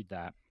I'll read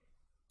that.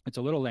 It's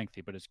a little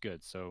lengthy, but it's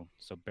good. So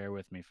bear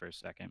with me for a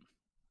second.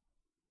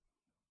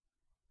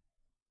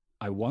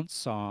 I once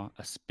saw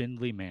a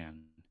spindly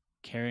man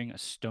carrying a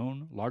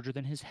stone larger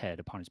than his head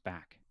upon his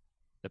back.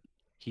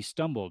 He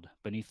stumbled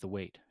beneath the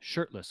weight,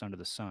 shirtless under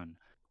the sun,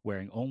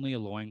 wearing only a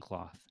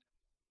loincloth.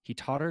 He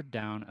tottered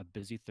down a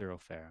busy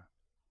thoroughfare.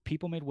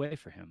 People made way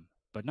for him,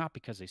 but not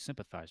because they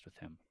sympathized with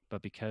him,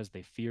 but because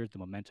they feared the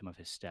momentum of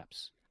his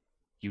steps.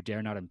 You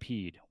dare not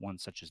impede one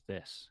such as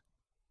this.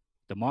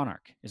 The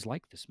monarch is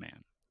like this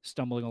man,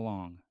 stumbling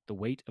along, the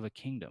weight of a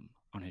kingdom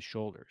on his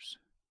shoulders.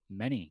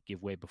 Many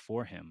give way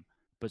before him,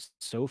 but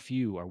so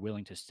few are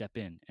willing to step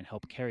in and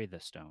help carry the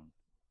stone.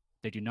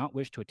 They do not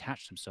wish to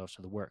attach themselves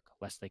to the work,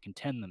 lest they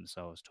contend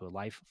themselves to a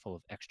life full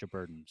of extra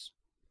burdens.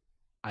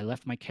 I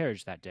left my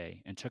carriage that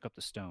day and took up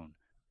the stone,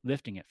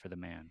 lifting it for the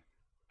man.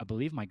 I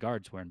believe my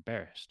guards were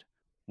embarrassed.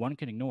 One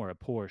can ignore a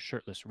poor,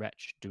 shirtless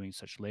wretch doing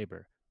such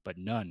labor, but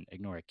none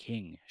ignore a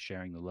king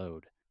sharing the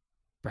load.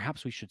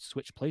 Perhaps we should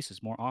switch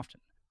places more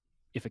often.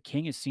 If a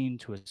king is seen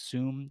to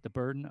assume the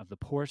burden of the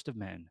poorest of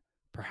men,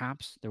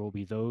 perhaps there will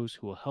be those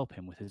who will help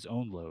him with his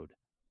own load,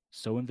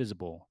 so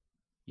invisible,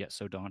 yet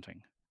so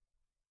daunting.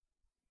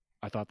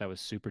 I thought that was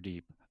super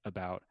deep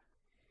about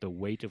the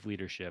weight of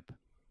leadership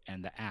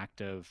and the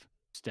act of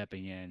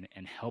stepping in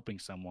and helping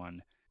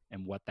someone,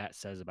 and what that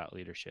says about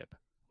leadership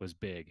was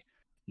big,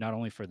 not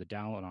only for the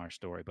Dalinar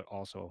story, but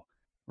also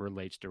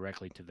relates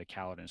directly to the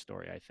Kaladin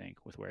story, I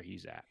think, with where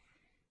he's at.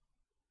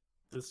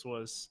 This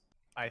was,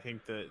 I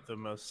think, the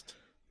most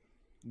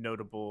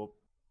notable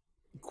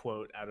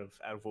quote out of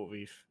what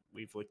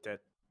we've looked at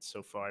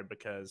so far,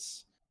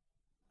 because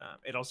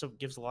it also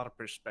gives a lot of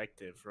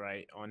perspective,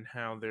 right, on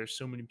how there's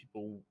so many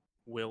people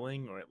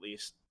willing, or at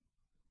least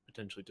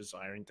potentially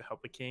desiring, to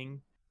help a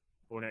king,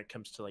 but when it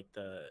comes to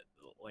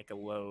a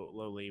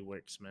lowly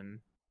worksman,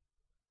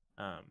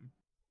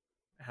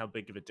 how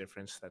big of a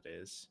difference that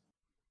is.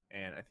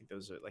 And I think that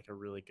was a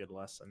really good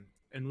lesson.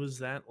 And was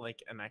that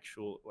like an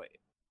actual,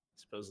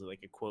 supposedly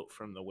like a quote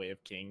from The Way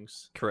of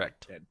Kings?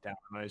 Correct. That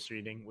Dalinar is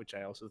reading, which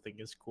I also think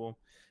is cool.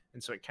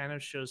 And so it kind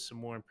of shows some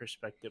more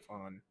perspective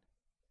on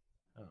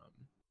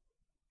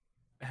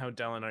how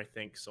Dalinar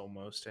thinks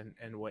almost,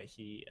 and what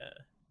he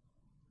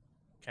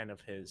kind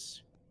of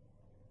his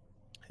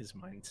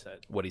mindset,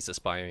 What he's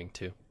aspiring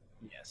to.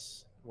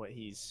 yes, what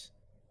he's,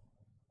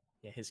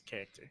 his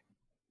character.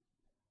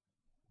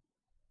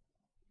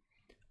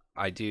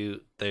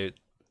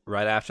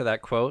 Right after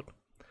that quote,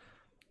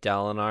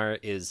 Dalinar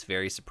is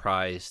very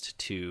surprised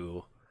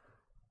to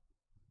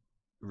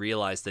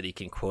realize that he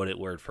can quote it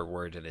word for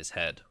word in his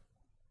head,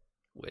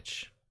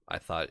 which I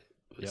thought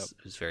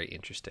was very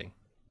interesting.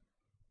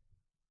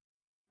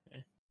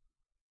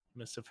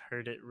 Must have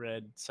heard it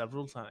read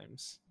several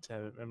times to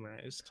have it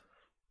memorized.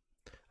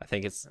 I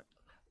think it's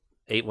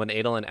when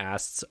Adolin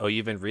asks, "Oh,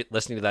 you've been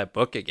listening to that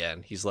book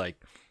again?" He's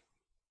like,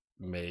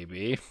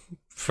 "Maybe,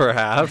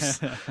 perhaps."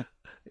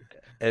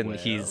 And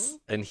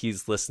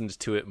he's listened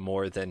to it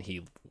more than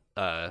he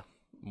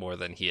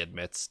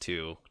admits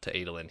to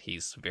Adolin.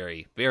 He's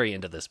very, very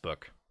into this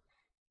book.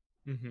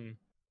 Mm-hmm.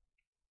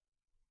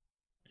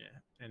 Yeah,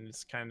 and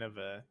it's kind of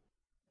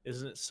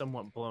isn't it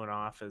somewhat blown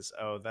off as,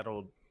 oh, that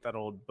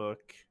old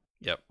book?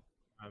 Yep.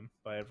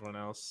 By everyone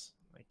else,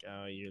 like,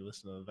 oh, you're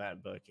listening to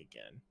that book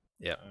again.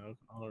 Yep.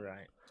 All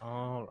right.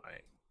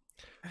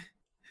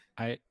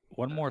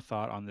 One more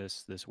thought on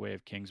this Way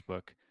of Kings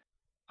book.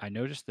 I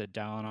noticed that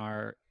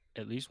Dalinar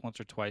at least once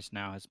or twice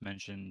now has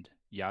mentioned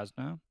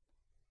Yasna,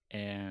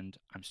 and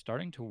I'm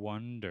starting to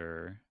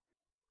wonder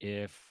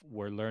if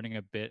we're learning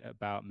a bit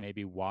about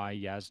maybe why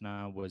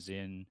Yasna was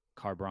in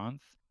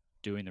Kharbranth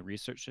doing the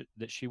research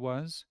that she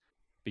was,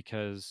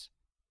 because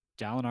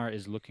Dalinar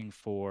is looking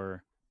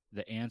for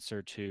the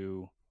answer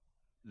to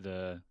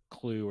the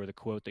clue or the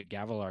quote that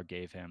Gavilar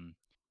gave him.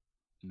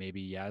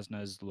 Maybe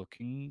Yasna's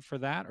looking for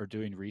that or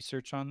doing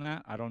research on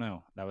that. I don't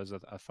know. That was a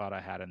thought I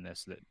had in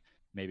this that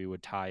maybe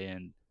would tie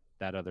in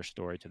that other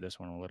story to this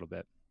one a little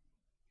bit.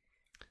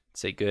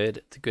 It's a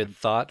good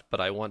thought,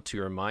 but I want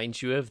to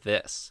remind you of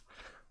this,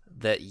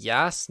 that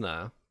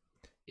Yasna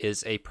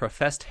is a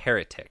professed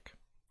heretic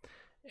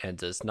and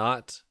does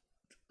not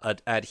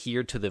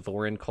adhere to the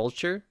Vorin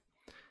culture,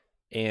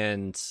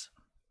 and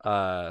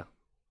the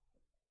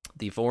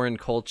Vorin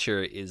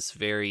culture is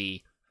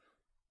very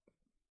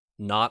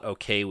not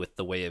okay with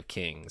the Way of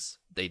Kings.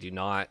 They do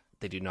not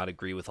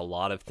agree with a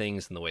lot of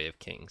things in the Way of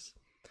Kings.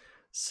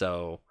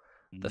 So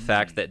the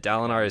fact that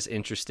Dalinar is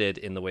interested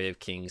in the Way of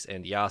Kings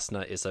and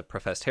Yasna is a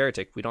professed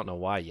heretic, we don't know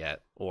why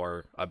yet,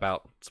 or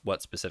about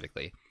what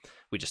specifically.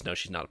 We just know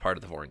she's not a part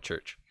of the Vorin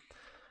Church.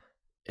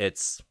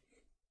 It's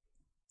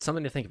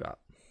something to think about.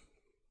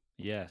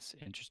 Yes,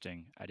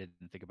 interesting. I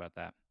didn't think about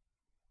that.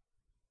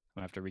 I'm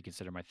going to have to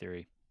reconsider my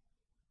theory.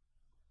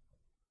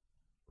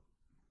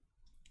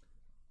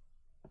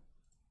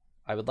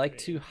 I would like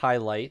to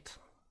highlight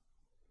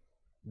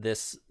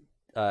this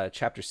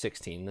chapter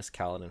 16, this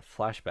Kaladin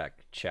flashback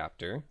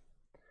chapter,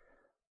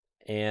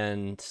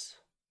 and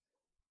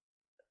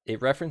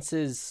it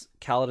references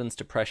Kaladin's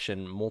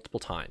depression multiple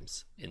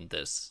times in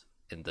this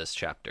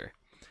chapter.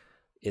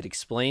 It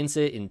explains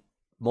it in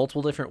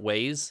multiple different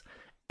ways,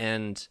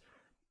 and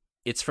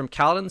it's from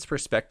Kaladin's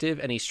perspective,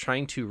 and he's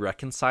trying to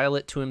reconcile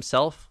it to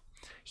himself.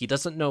 He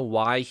doesn't know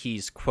why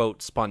he's,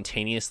 quote,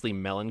 spontaneously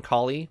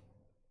melancholy.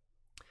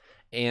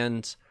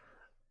 And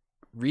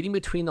reading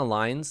between the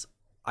lines,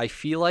 I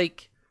feel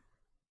like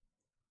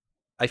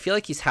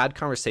he's had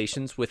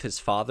conversations with his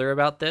father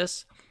about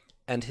this,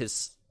 and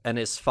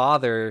his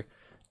father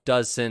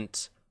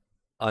doesn't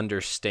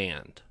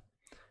understand.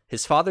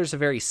 His father's a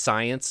very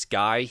science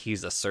guy.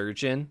 He's a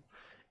surgeon,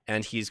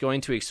 and he's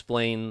going to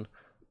explain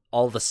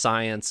all the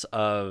science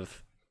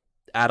of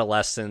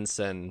adolescence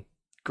and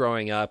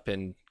growing up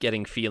and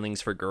getting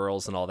feelings for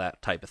girls and all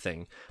that type of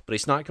thing, but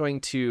he's not going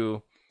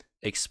to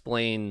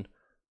explain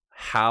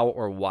how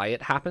or why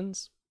it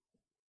happens.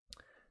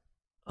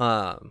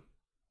 And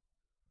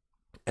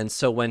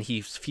so when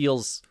he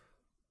feels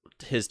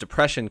his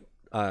depression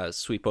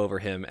sweep over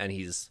him, and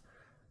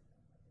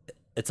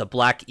it's a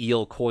black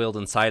eel coiled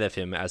inside of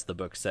him, as the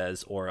book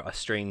says, or a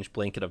strange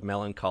blanket of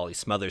melancholy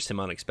smothers him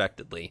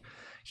unexpectedly.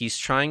 He's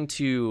trying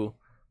to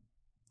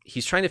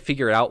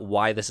figure out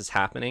why this is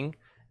happening,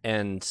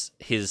 and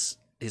his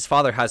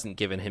father hasn't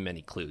given him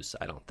any clues.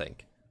 I don't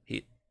think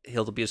he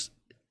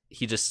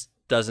just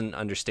doesn't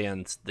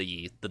understand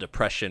the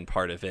depression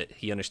part of it.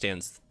 He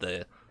understands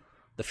the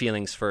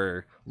feelings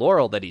for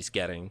Laurel that he's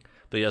getting,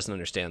 but he doesn't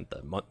understand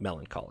the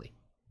melancholy.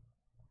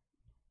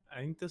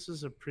 I think this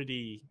is a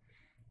pretty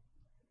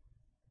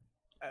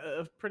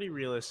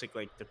realistic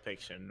like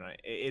depiction, right?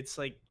 It's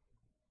like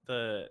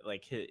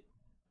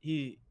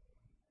he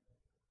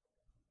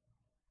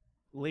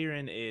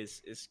Liren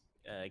is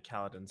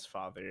Kaladin's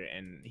father,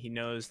 and he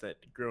knows that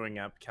growing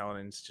up,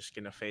 Kaladin's just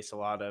gonna face a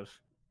lot of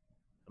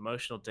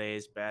emotional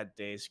days, bad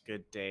days,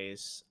 good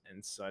days,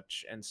 and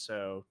such. And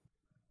so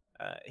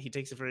he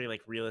takes a very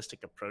like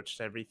realistic approach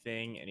to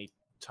everything, and he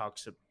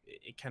talks.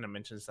 It kind of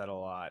mentions that a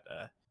lot.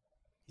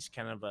 He's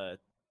kind of a,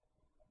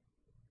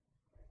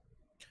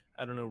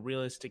 I don't know,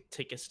 realistic.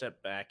 Take a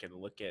step back and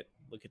look at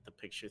the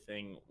picture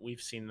thing.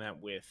 We've seen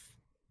that with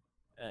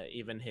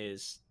even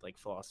his like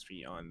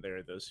philosophy on there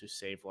are those who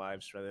save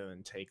lives rather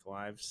than take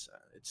lives.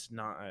 It's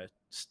not a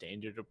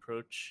standard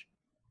approach,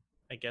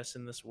 I guess,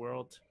 in this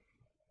world,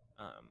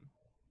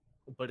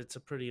 but it's a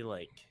pretty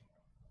like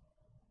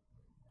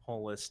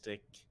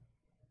holistic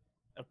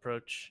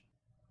approach,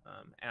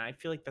 and I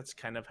feel like that's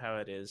kind of how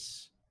it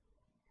is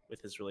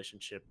with his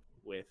relationship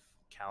with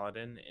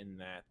Kaladin, in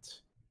that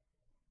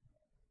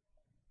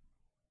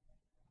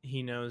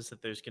he knows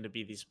that there's going to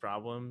be these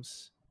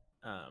problems,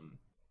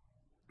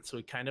 so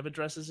he kind of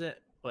addresses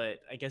it, but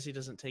I guess he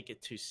doesn't take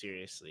it too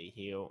seriously.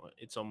 He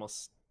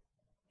almost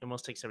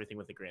takes everything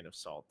with a grain of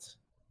salt.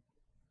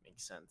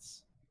 Makes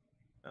sense.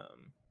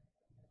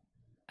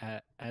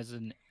 As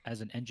an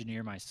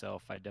engineer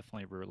myself, I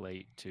definitely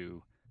relate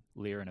to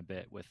Liren a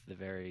bit with the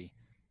very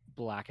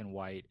black and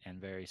white and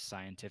very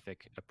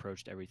scientific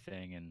approach to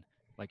everything. And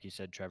like you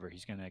said, Trevor,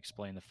 he's going to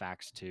explain the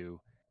facts to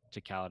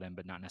Kaladin,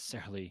 but not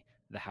necessarily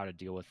the how to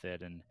deal with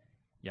it. And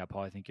yeah,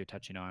 Paul, I think you're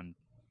touching on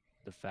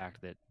the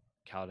fact that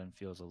Kaladin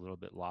feels a little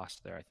bit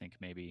lost there. I think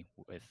maybe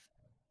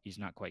he's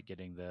not quite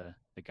getting the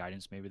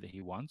guidance maybe that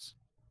he wants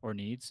or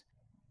needs.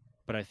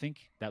 But I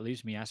think that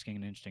leaves me asking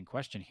an interesting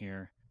question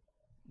here.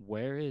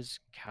 Where is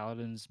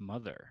Kaladin's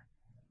mother?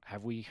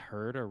 Have we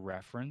heard a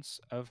reference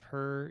of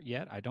her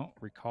yet? I don't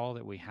recall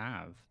that we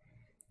have.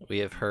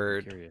 We've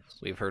heard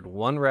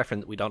one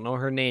reference. We don't know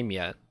her name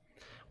yet.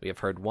 We have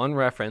heard one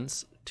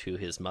reference to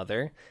his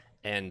mother,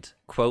 and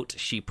quote,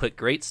 she put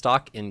great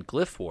stock in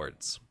glyph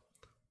wards,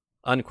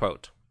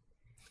 unquote.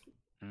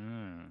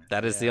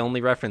 That is the only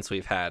reference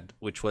we've had,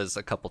 which was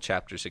a couple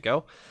chapters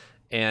ago,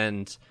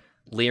 and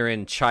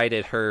Liren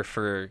chided her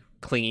for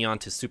clinging on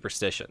to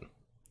superstition.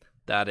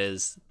 That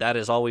is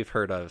all we've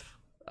heard of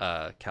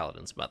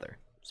Kaladin's mother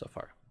so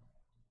far.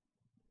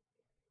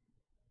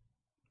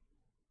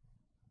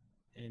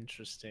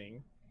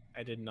 Interesting.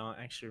 I did not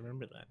actually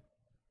remember that,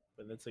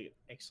 but that's an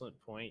excellent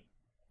point.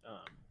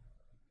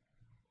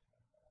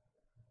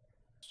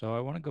 So I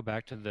want to go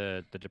back to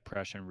the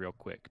depression real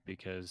quick,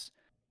 because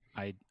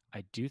I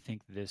do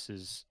think this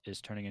is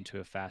turning into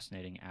a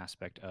fascinating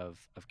aspect of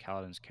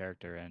Kaladin's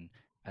character, and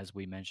as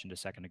we mentioned a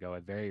second ago, a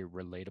very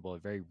relatable, a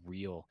very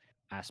real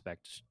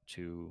aspect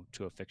to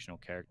a fictional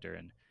character.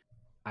 And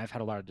I've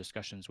had a lot of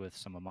discussions with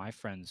some of my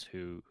friends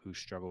who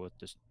struggle with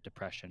this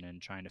depression,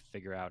 and trying to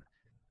figure out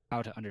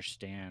how to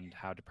understand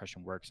how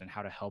depression works and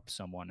how to help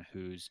someone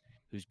who's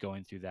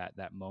going through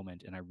that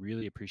moment. And I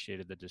really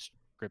appreciated the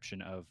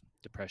description of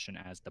depression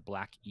as the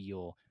black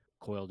eel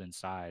coiled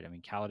inside. I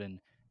mean, Kaladin,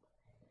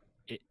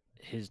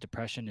 his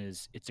depression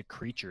it's a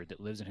creature that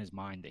lives in his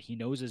mind that he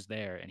knows is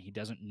there, and he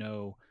doesn't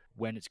know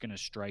when it's going to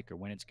strike or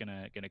when it's going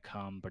to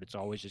come, but it's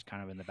always just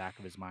kind of in the back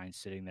of his mind,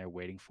 sitting there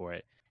waiting for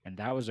it. And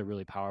that was a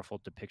really powerful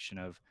depiction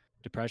of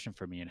depression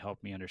for me, and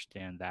helped me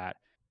understand that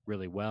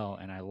really well.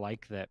 And I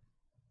like that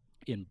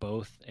in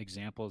both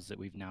examples that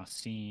we've now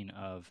seen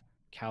of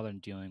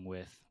Kaladin dealing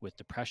with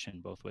depression,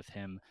 both with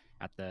him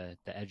at the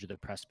edge of the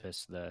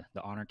precipice, the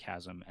honor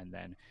chasm, and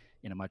then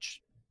in a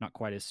much not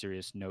quite as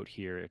serious note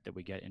here that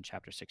we get in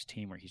chapter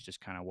 16, where he's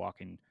just kind of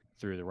walking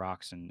through the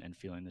rocks and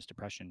feeling this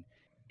depression.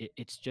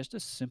 It's just a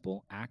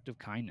simple act of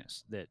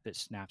kindness that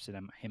snaps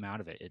him out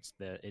of it.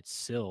 It's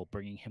Syl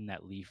bringing him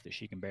that leaf that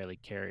she can barely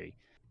carry,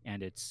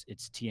 and it's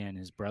Tien,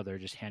 his brother,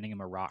 just handing him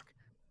a rock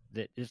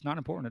that is not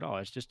important at all.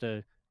 It's just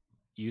a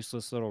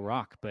useless little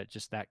rock, but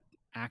just that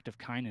act of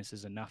kindness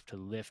is enough to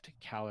lift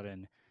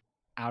Kaladin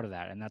out of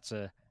that. And that's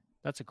a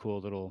cool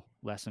little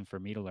lesson for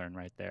me to learn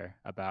right there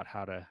about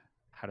how to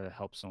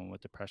help someone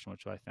with depression,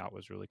 which I thought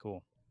was really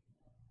cool.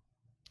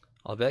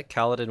 I'll bet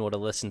Kaladin would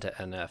have listened to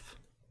NF.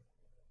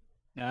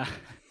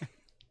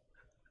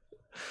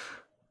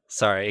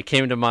 Sorry, it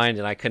came to mind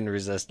and I couldn't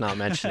resist not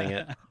mentioning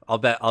it. I'll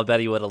bet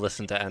he would have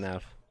listened to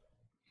NF.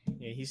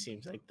 Yeah, he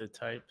seems like the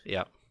type.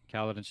 Yep.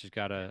 Kaladin's just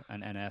got an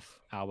NF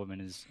album in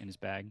his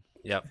bag.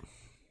 Yep.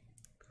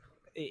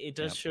 It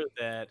does Yep. show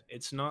that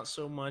it's not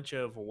so much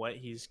of what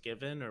he's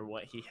given or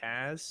what he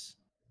has,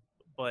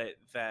 but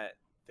that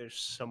there's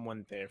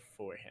someone there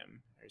for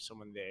him or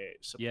someone there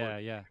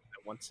supporting Yeah. him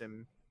that wants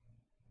him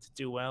to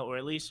do well, or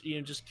at least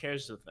just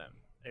cares with them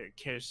or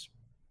cares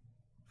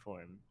for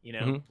him.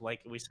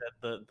 Like we said,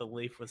 the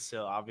leaf with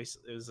Syl,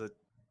 obviously it was a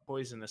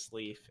poisonous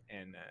leaf,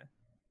 and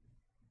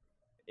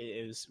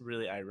it was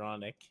really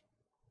ironic.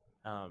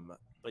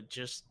 But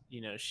just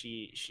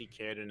she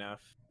cared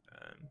enough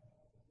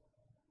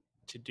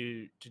to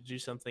do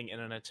something in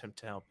an attempt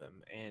to help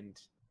him.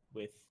 And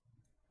with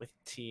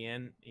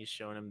Tien, he's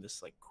showing him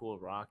this like cool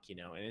rock, and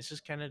it's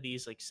just kind of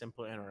these like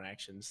simple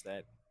interactions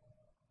that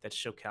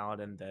show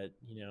Kaladin that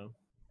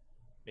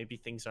maybe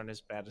things aren't as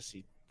bad as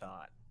he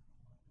thought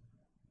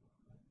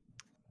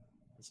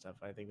and stuff.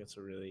 I think that's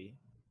a really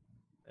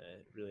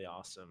really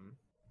awesome,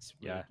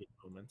 really good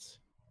moments.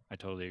 I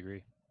totally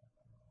agree.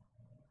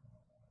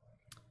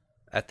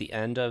 At the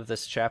end of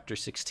this chapter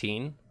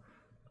 16,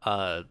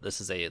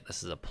 this is a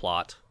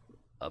plot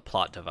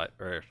point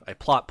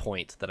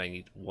that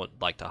I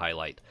would like to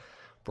highlight.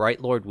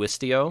 Bright Lord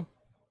Wistio,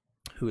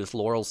 who is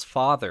Laurel's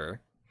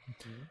father,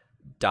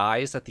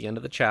 dies at the end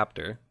of the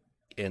chapter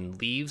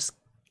and leaves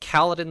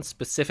Kaladin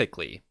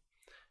specifically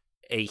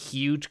a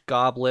huge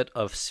goblet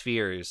of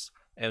spheres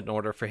in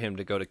order for him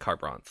to go to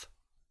Kharbranth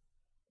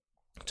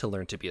to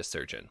learn to be a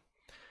surgeon.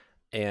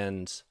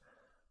 And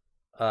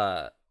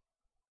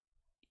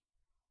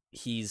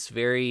he's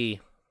very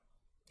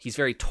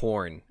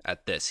torn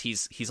at this.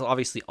 He's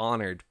obviously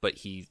honored, but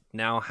he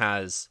now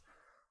has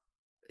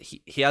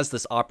he has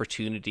this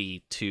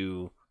opportunity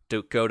to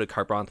go to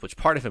Kharbranth, which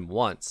part of him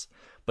wants,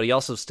 but he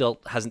also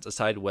still hasn't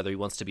decided whether he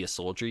wants to be a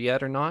soldier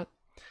yet or not.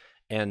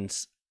 And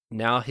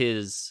now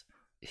his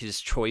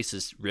choice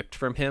is ripped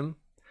from him,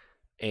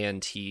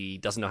 and he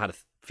doesn't know how to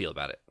feel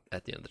about it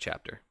at the end of the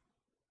chapter.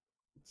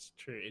 It's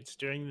true. It's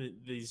during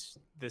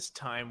this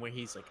time where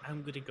he's like,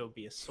 I'm going to go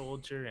be a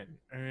soldier and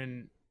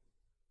earn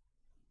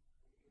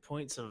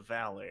points of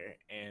valor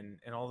and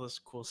all this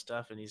cool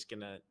stuff, and he's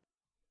going to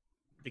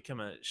become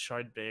a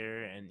shard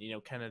bearer, and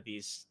kind of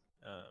these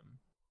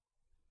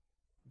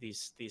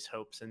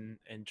hopes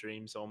and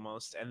dreams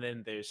almost. And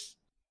then there's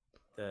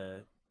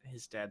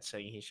his dad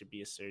saying he should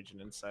be a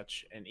surgeon and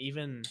such, and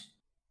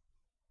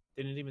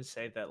didn't even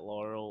say that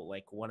Laurel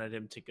like wanted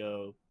him to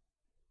go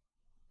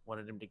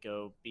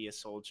be a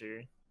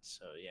soldier.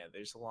 So yeah,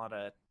 there's a lot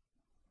of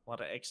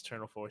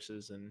external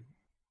forces and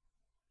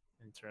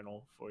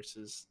internal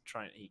forces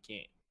he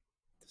can't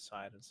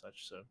decide and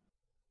such. So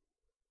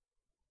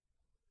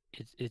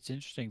it's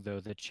interesting though.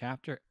 The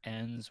chapter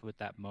ends with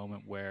that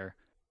moment where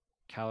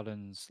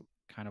Kaladin's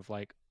kind of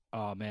like,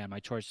 oh man, my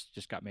choice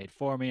just got made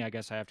for me. I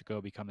guess I have to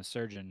go become a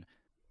surgeon.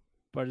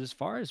 But as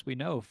far as we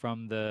know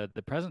from the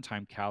present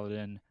time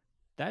Kaladin,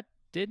 that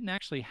didn't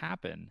actually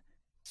happen.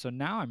 So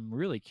now I'm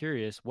really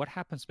curious what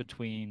happens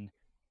between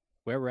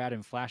where we're at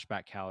in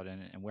flashback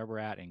Kaladin and where we're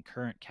at in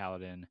current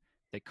Kaladin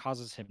that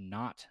causes him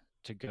not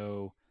to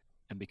go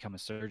and become a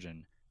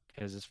surgeon.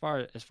 Because as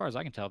far as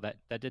I can tell, that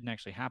didn't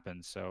actually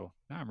happen. So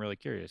now I'm really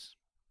curious.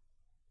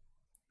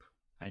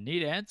 I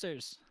need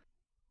answers.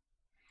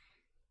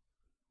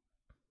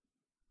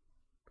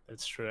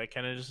 that's true. I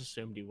kind of just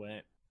assumed he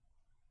went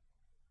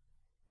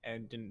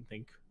and didn't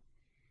think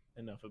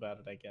enough about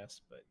it, I guess.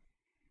 But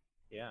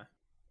yeah.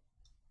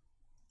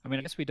 I mean,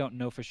 I guess we don't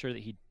know for sure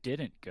that he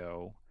didn't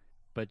go,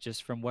 but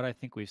just from what I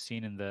think we've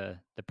seen in the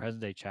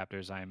present day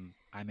chapters, I'm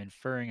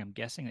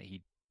guessing that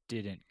he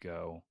didn't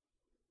go.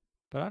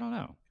 But I don't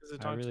know.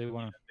 I really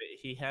want to.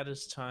 He had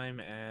his time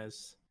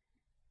as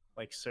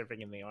like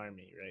serving in the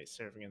army, right?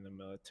 Serving in the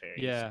military.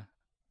 Yeah.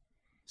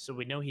 So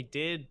we know he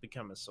did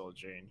become a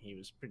soldier, and he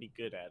was pretty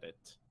good at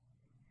it.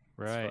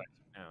 Right.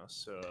 Now,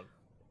 so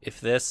if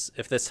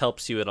this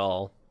helps you at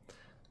all,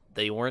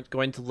 they weren't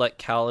going to let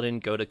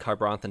Kaladin go to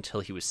Kharbranth until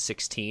he was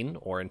 16,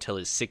 or until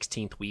his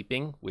 16th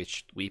weeping,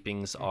 which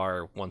weepings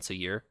are once a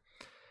year.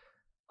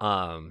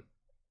 And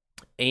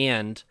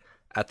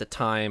at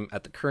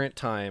the current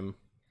time,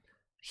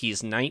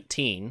 he's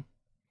 19,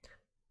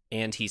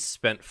 and he's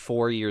spent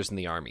 4 years in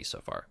the army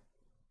so far.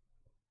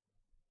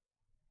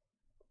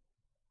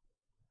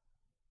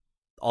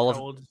 How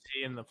old is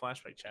he in the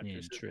flashback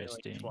chapters?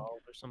 Interesting. Like 12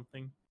 or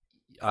something?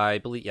 I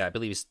believe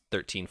he's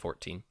 13,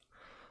 14.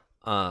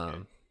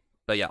 But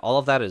yeah, all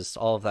of that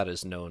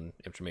is known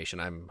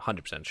information. I'm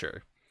 100%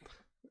 sure.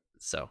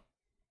 So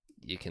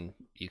you can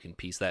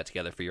piece that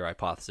together for your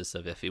hypothesis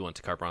of if he went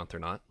to Kharbranth or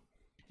not.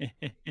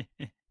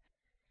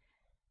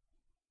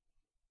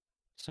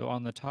 So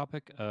on the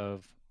topic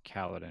of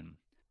Kaladin,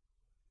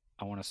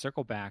 I want to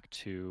circle back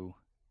to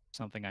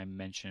something I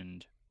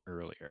mentioned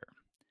earlier.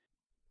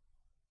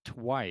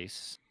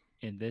 Twice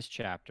in this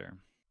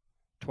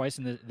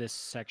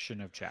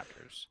section of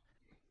chapters.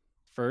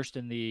 First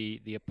in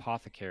the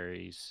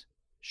apothecary's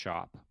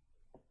shop,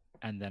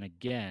 and then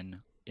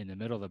again in the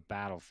middle of the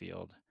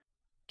battlefield,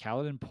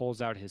 Kaladin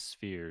pulls out his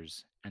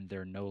spheres, and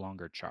they're no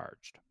longer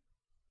charged.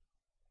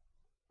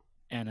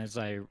 And as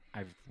I've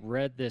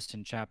read this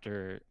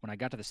when I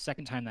got to the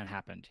second time that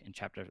happened in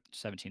chapter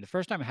 17, the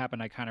first time it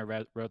happened, I kind of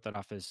wrote that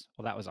off as,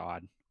 well, that was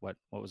odd. What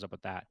was up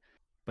with that?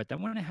 But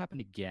then when it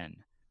happened again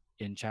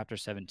in chapter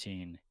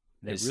 17,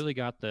 they really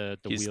got the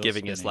he's wheels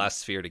giving spinning. his last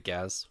sphere to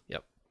Gaz.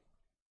 Yep.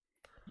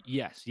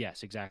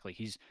 Yes, exactly.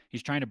 He's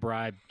trying to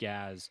bribe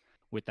Gaz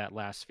with that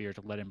last sphere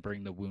to let him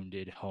bring the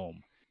wounded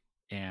home.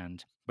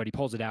 But he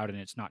pulls it out and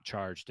it's not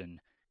charged, and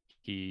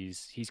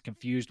he's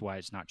confused why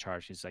it's not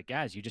charged. He's like,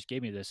 Gaz, you just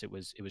gave me this. It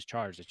was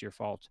charged. It's your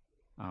fault.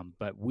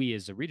 But we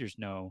as the readers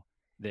know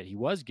that he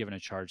was given a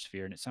charged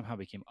sphere and it somehow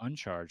became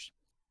uncharged.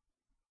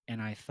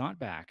 And I thought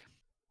back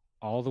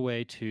all the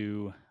way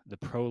to the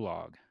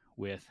prologue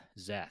with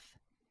Szeth.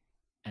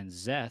 And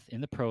Szeth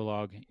in the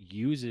prologue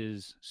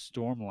uses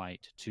Stormlight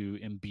to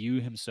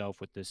imbue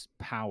himself with this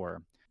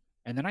power.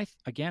 And then I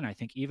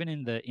think even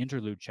in the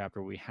interlude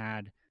chapter we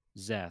had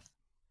Szeth,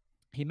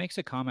 he makes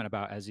a comment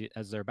about as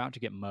they're about to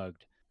get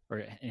mugged,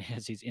 or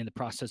as he's in the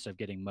process of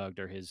getting mugged,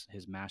 or his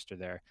master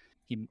there,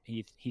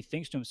 he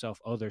thinks to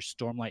himself, oh, there's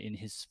Stormlight in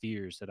his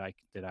spheres that I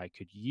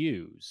could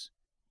use.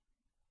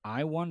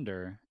 I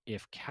wonder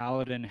if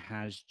Kaladin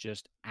has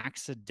just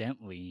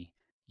accidentally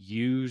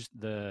used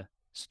the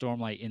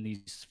Stormlight in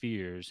these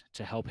spheres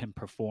to help him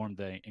perform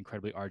the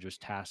incredibly arduous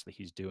task that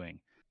he's doing.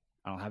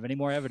 I don't have any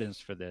more evidence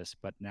for this,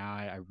 but now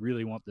I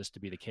really want this to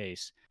be the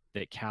case,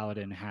 that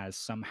Kaladin has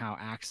somehow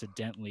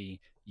accidentally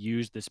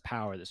used this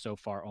power that so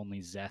far only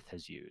Szeth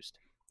has used.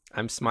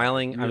 I'm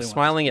smiling. I'm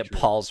smiling at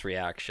Paul's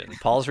reaction.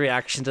 Paul's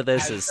reaction to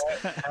this is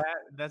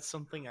that's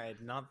something I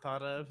had not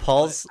thought of.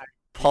 Paul's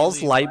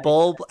light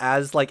bulb,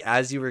 as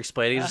you were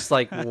explaining, is just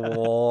like,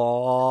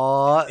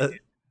 what?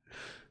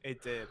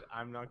 It did.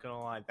 I'm not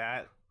gonna lie,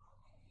 that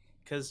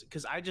because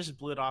I just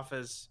blew it off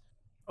as,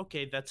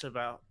 okay, that's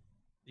about,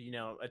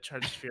 a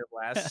charged sphere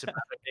lasts about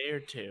a day or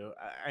two.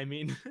 I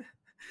mean,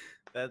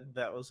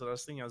 that was what I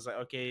was thinking. I was like,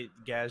 okay,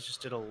 Gaz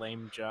just did a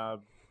lame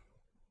job,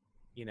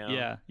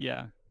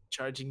 Yeah.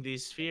 charging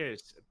these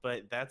spheres.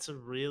 But that's a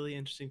really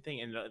interesting thing,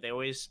 and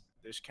there's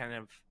kind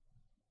of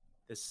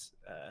this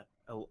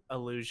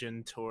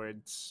allusion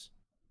towards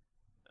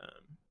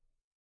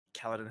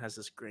Kaladin has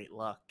this great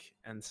luck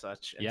and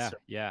such. And so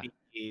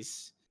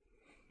he's,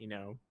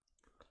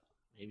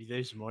 maybe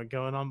there's more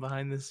going on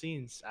behind the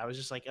scenes. I was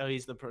just like, oh,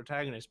 he's the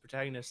protagonist.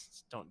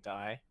 Protagonists don't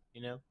die,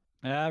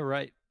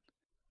 Right.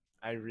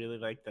 I really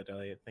like that,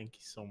 Elliot. Thank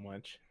you so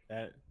much.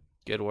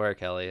 Good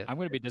work, Elliot. I'm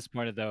going to be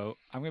disappointed though.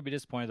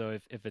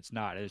 If it's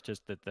not. It's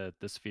just that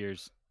the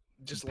spheres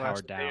just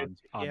powered down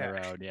on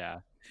their own.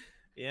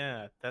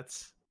 Yeah,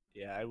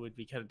 I would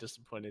be kind of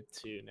disappointed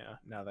too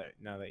now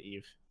that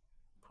you've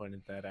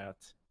pointed that out.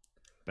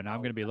 But now I'm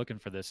going to be looking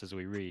for this as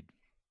we read.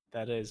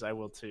 That is, I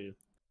will too.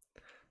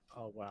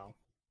 Oh wow.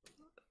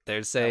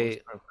 There's a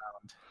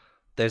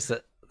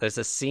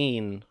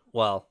scene,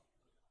 well,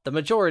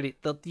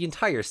 the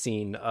entire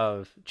scene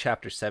of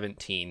chapter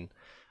 17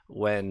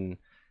 when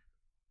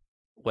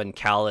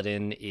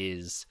Kaladin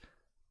is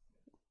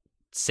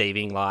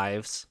saving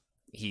lives.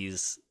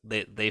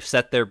 They've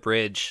set their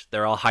bridge.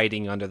 They're all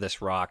hiding under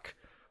this rock,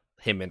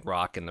 him and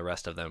Rock and the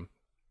rest of them.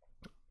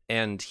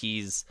 And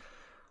he's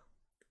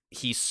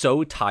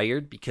so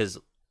tired because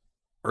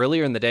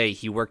earlier in the day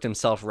he worked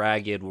himself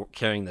ragged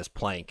carrying this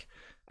plank,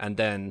 and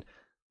then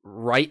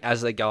right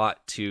as they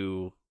got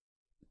to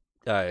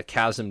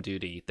chasm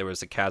duty, there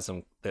was a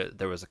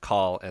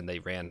call and they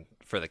ran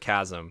for the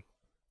chasm,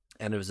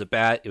 and it was a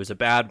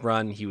bad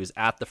run. He was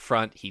at the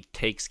front. He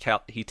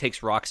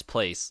takes Rock's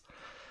place,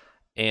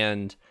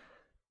 and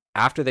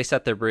after they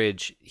set their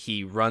bridge,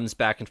 he runs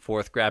back and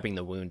forth grabbing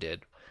the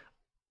wounded.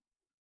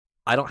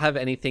 I don't have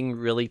anything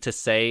really to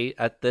say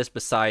at this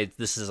besides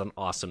this is an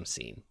awesome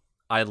scene.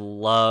 I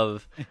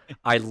love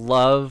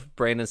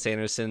Brandon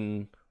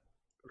Sanderson's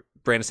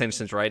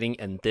writing,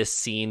 and this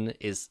scene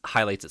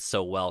highlights it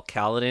so well.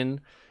 Kaladin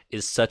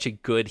is such a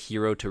good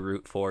hero to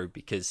root for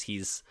because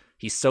he's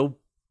so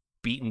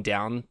beaten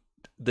down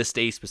this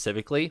day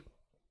specifically,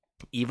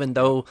 even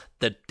though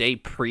the day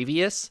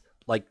previous,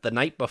 like the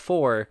night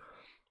before,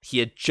 he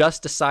had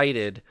just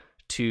decided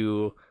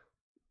to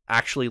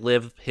actually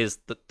live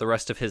the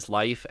rest of his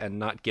life and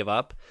not give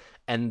up,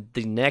 and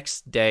the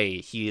next day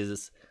he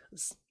is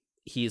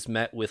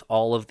met with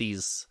all of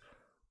these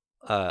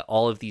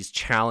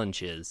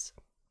challenges,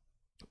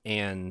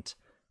 and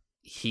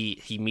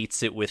he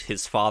meets it with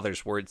his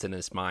father's words in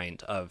his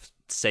mind of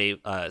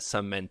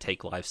some men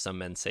take lives, some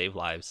men save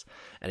lives,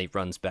 and he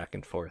runs back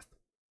and forth.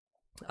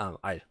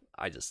 I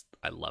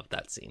love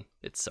that scene.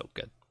 It's so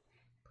good.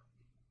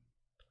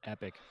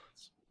 Epic.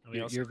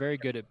 You're very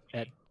good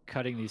at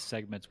cutting these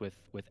segments with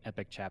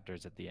epic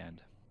chapters at the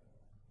end.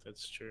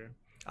 That's true.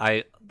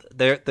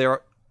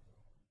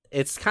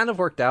 It's kind of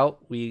worked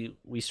out. We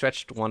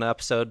stretched one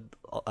episode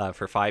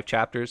for 5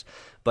 chapters,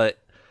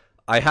 but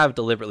I have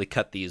deliberately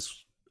cut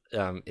these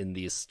in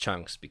these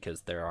chunks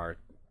because there are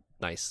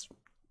nice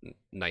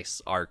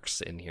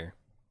arcs in here.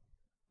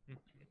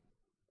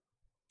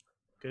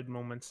 Good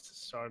moments to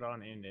start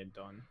on and end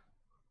on.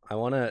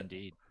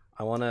 Indeed.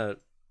 I wanna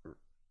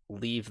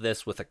leave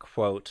this with a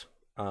quote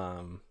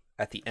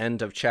at the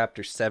end of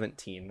chapter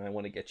 17. I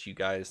want to get you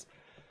guys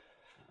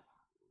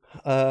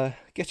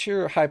get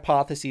your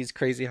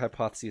crazy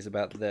hypotheses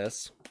about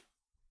this.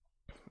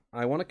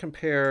 I want to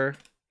compare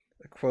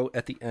a quote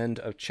at the end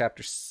of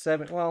chapter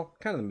 7, well,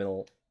 kind of the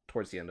middle,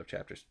 towards the end of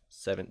chapter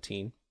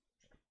 17,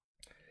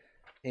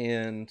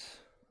 and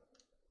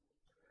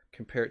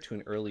compare it to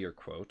an earlier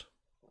quote.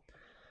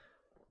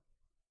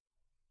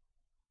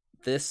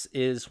 This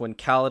is when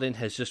Kaladin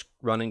has just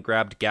run and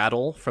grabbed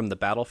Gadol from the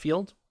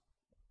battlefield,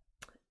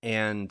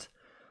 and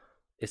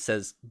it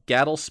says,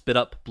 Gadol spit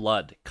up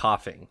blood,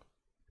 coughing.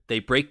 They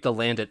break the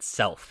land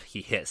itself,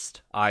 he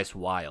hissed, eyes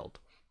wild.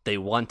 They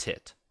want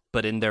it,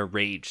 but in their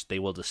rage they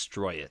will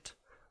destroy it.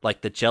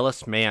 Like the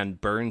jealous man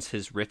burns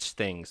his rich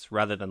things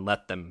rather than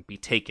let them be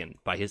taken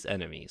by his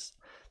enemies.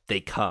 They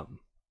come.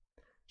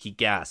 He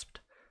gasped,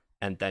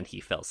 and then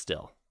he fell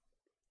still.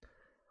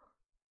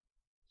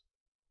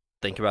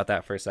 Think about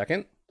that for a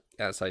second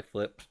as I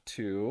flip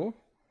to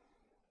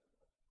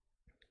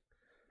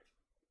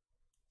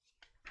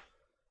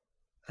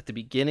at the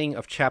beginning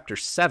of chapter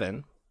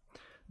 7.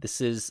 This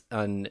is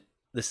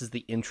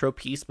the intro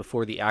piece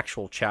before the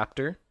actual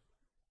chapter.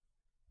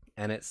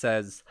 And it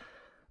says,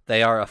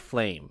 they are a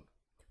flame.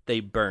 They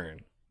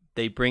burn.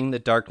 They bring the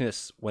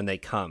darkness when they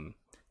come.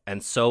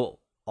 And so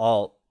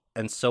all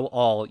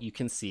you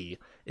can see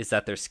is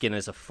that their skin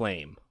is a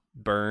flame.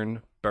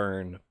 Burn,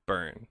 burn,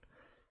 burn.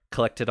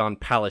 Collected on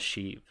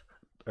Palashev,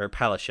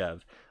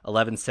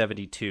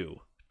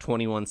 1172,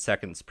 21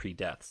 seconds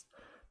pre-deaths.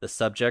 The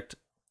subject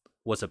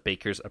was a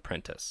baker's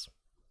apprentice.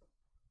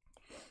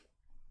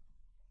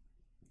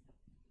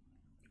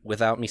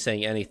 Without me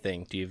saying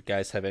anything, do you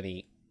guys have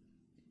any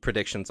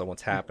predictions on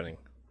what's happening?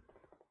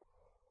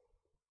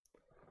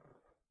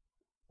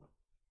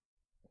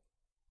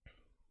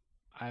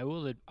 I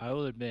will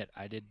admit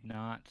I did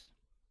not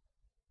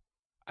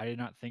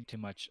think too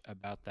much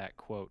about that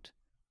quote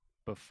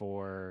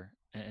before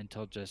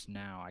until just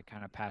now. I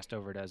kind of passed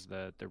over it as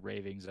the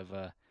ravings of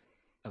a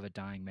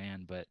dying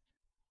man, but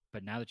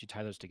now that you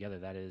tie those together,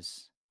 that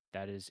is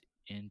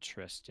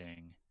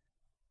interesting.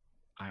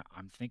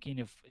 I'm thinking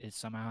if it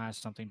somehow has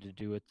something to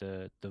do with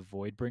the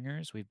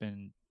Voidbringers. We've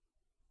been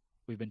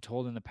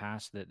told in the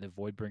past that the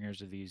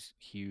Voidbringers are these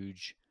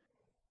huge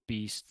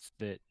beasts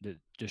that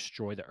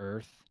destroy the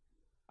earth.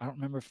 I don't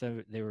remember if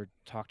they were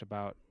talked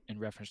about in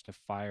reference to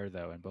fire,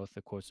 though, and both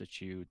the quotes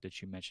that you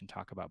mentioned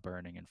talk about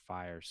burning and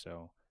fire.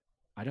 So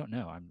I don't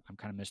know. I'm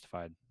kind of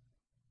mystified.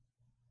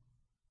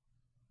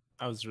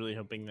 I was really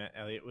hoping that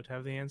Elliot would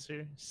have the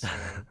answer. So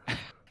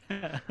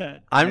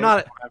I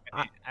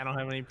don't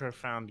have any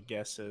profound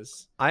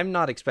guesses. I'm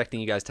not expecting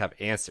you guys to have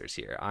answers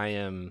here.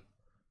 I'm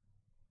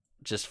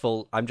just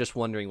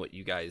wondering what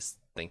you guys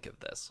think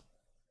of this.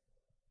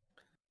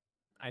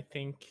 I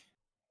think,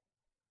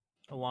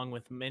 along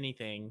with many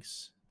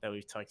things that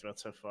we've talked about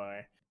so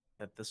far,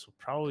 that this will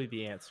probably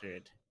be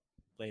answered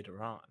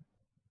later on.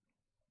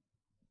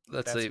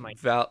 That's a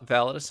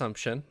valid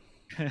assumption.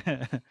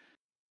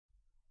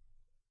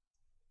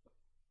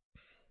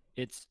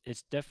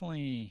 It's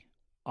definitely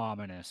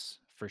ominous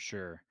for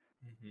sure.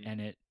 Mm-hmm.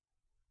 And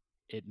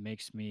it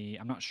makes me,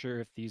 I'm not sure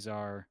if these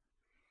are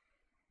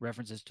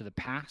references to the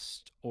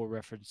past or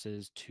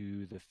references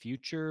to the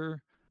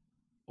future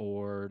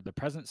or the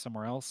present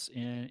somewhere else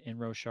in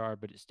Roshar,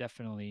 but it's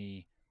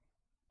definitely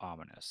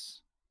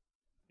ominous.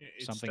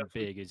 Something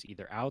big is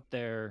either out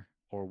there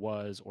or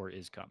was or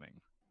is coming.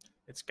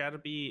 It's got to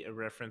be a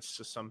reference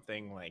to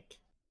something like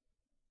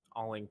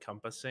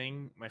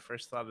all-encompassing. My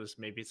first thought is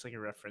maybe it's like a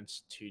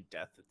reference to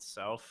death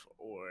itself,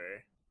 or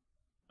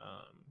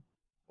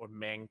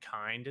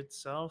mankind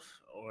itself,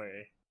 or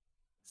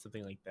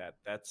something like that.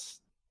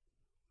 That's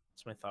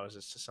my thought, is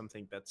just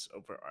something that's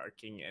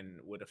overarching and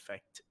would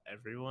affect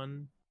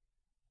everyone.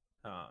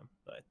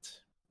 But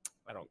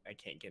I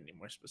can't get any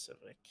more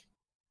specific.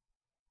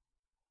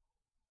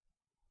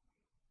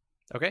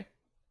 Okay.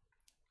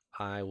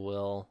 I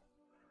will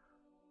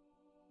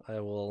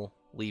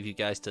leave you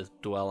guys to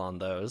dwell on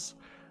those.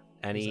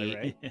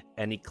 Any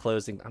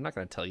closing? I'm not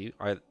going to tell you.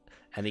 Are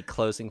any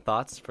closing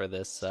thoughts for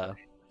this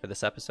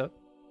episode?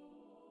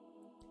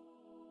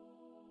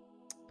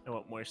 I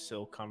want more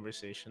Syl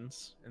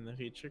conversations in the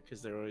future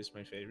because they're always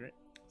my favorite.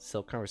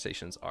 Syl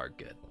conversations are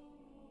good.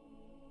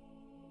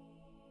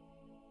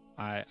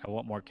 I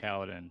want more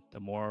Kaladin. The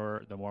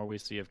more we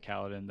see of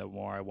Kaladin, the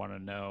more I want to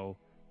know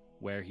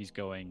where he's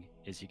going.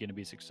 Is he going to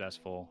be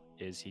successful?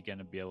 Is he going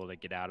to be able to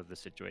get out of the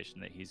situation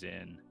that he's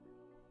in?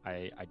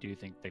 I do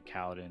think the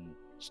Kaladin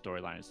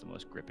storyline is the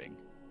most gripping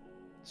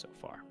so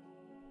far.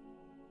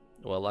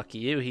 Well, lucky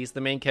you. He's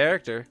the main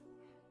character.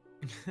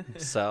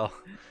 So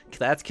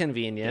that's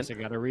convenient. Guess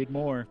I got to read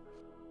more.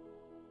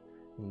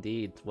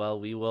 Indeed. Well,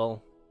 we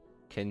will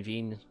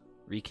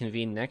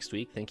reconvene next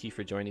week. Thank you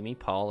for joining me,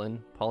 Paul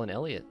and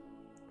Elliot.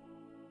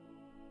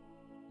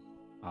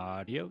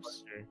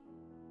 Adios. Pleasure.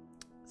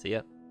 See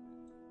ya.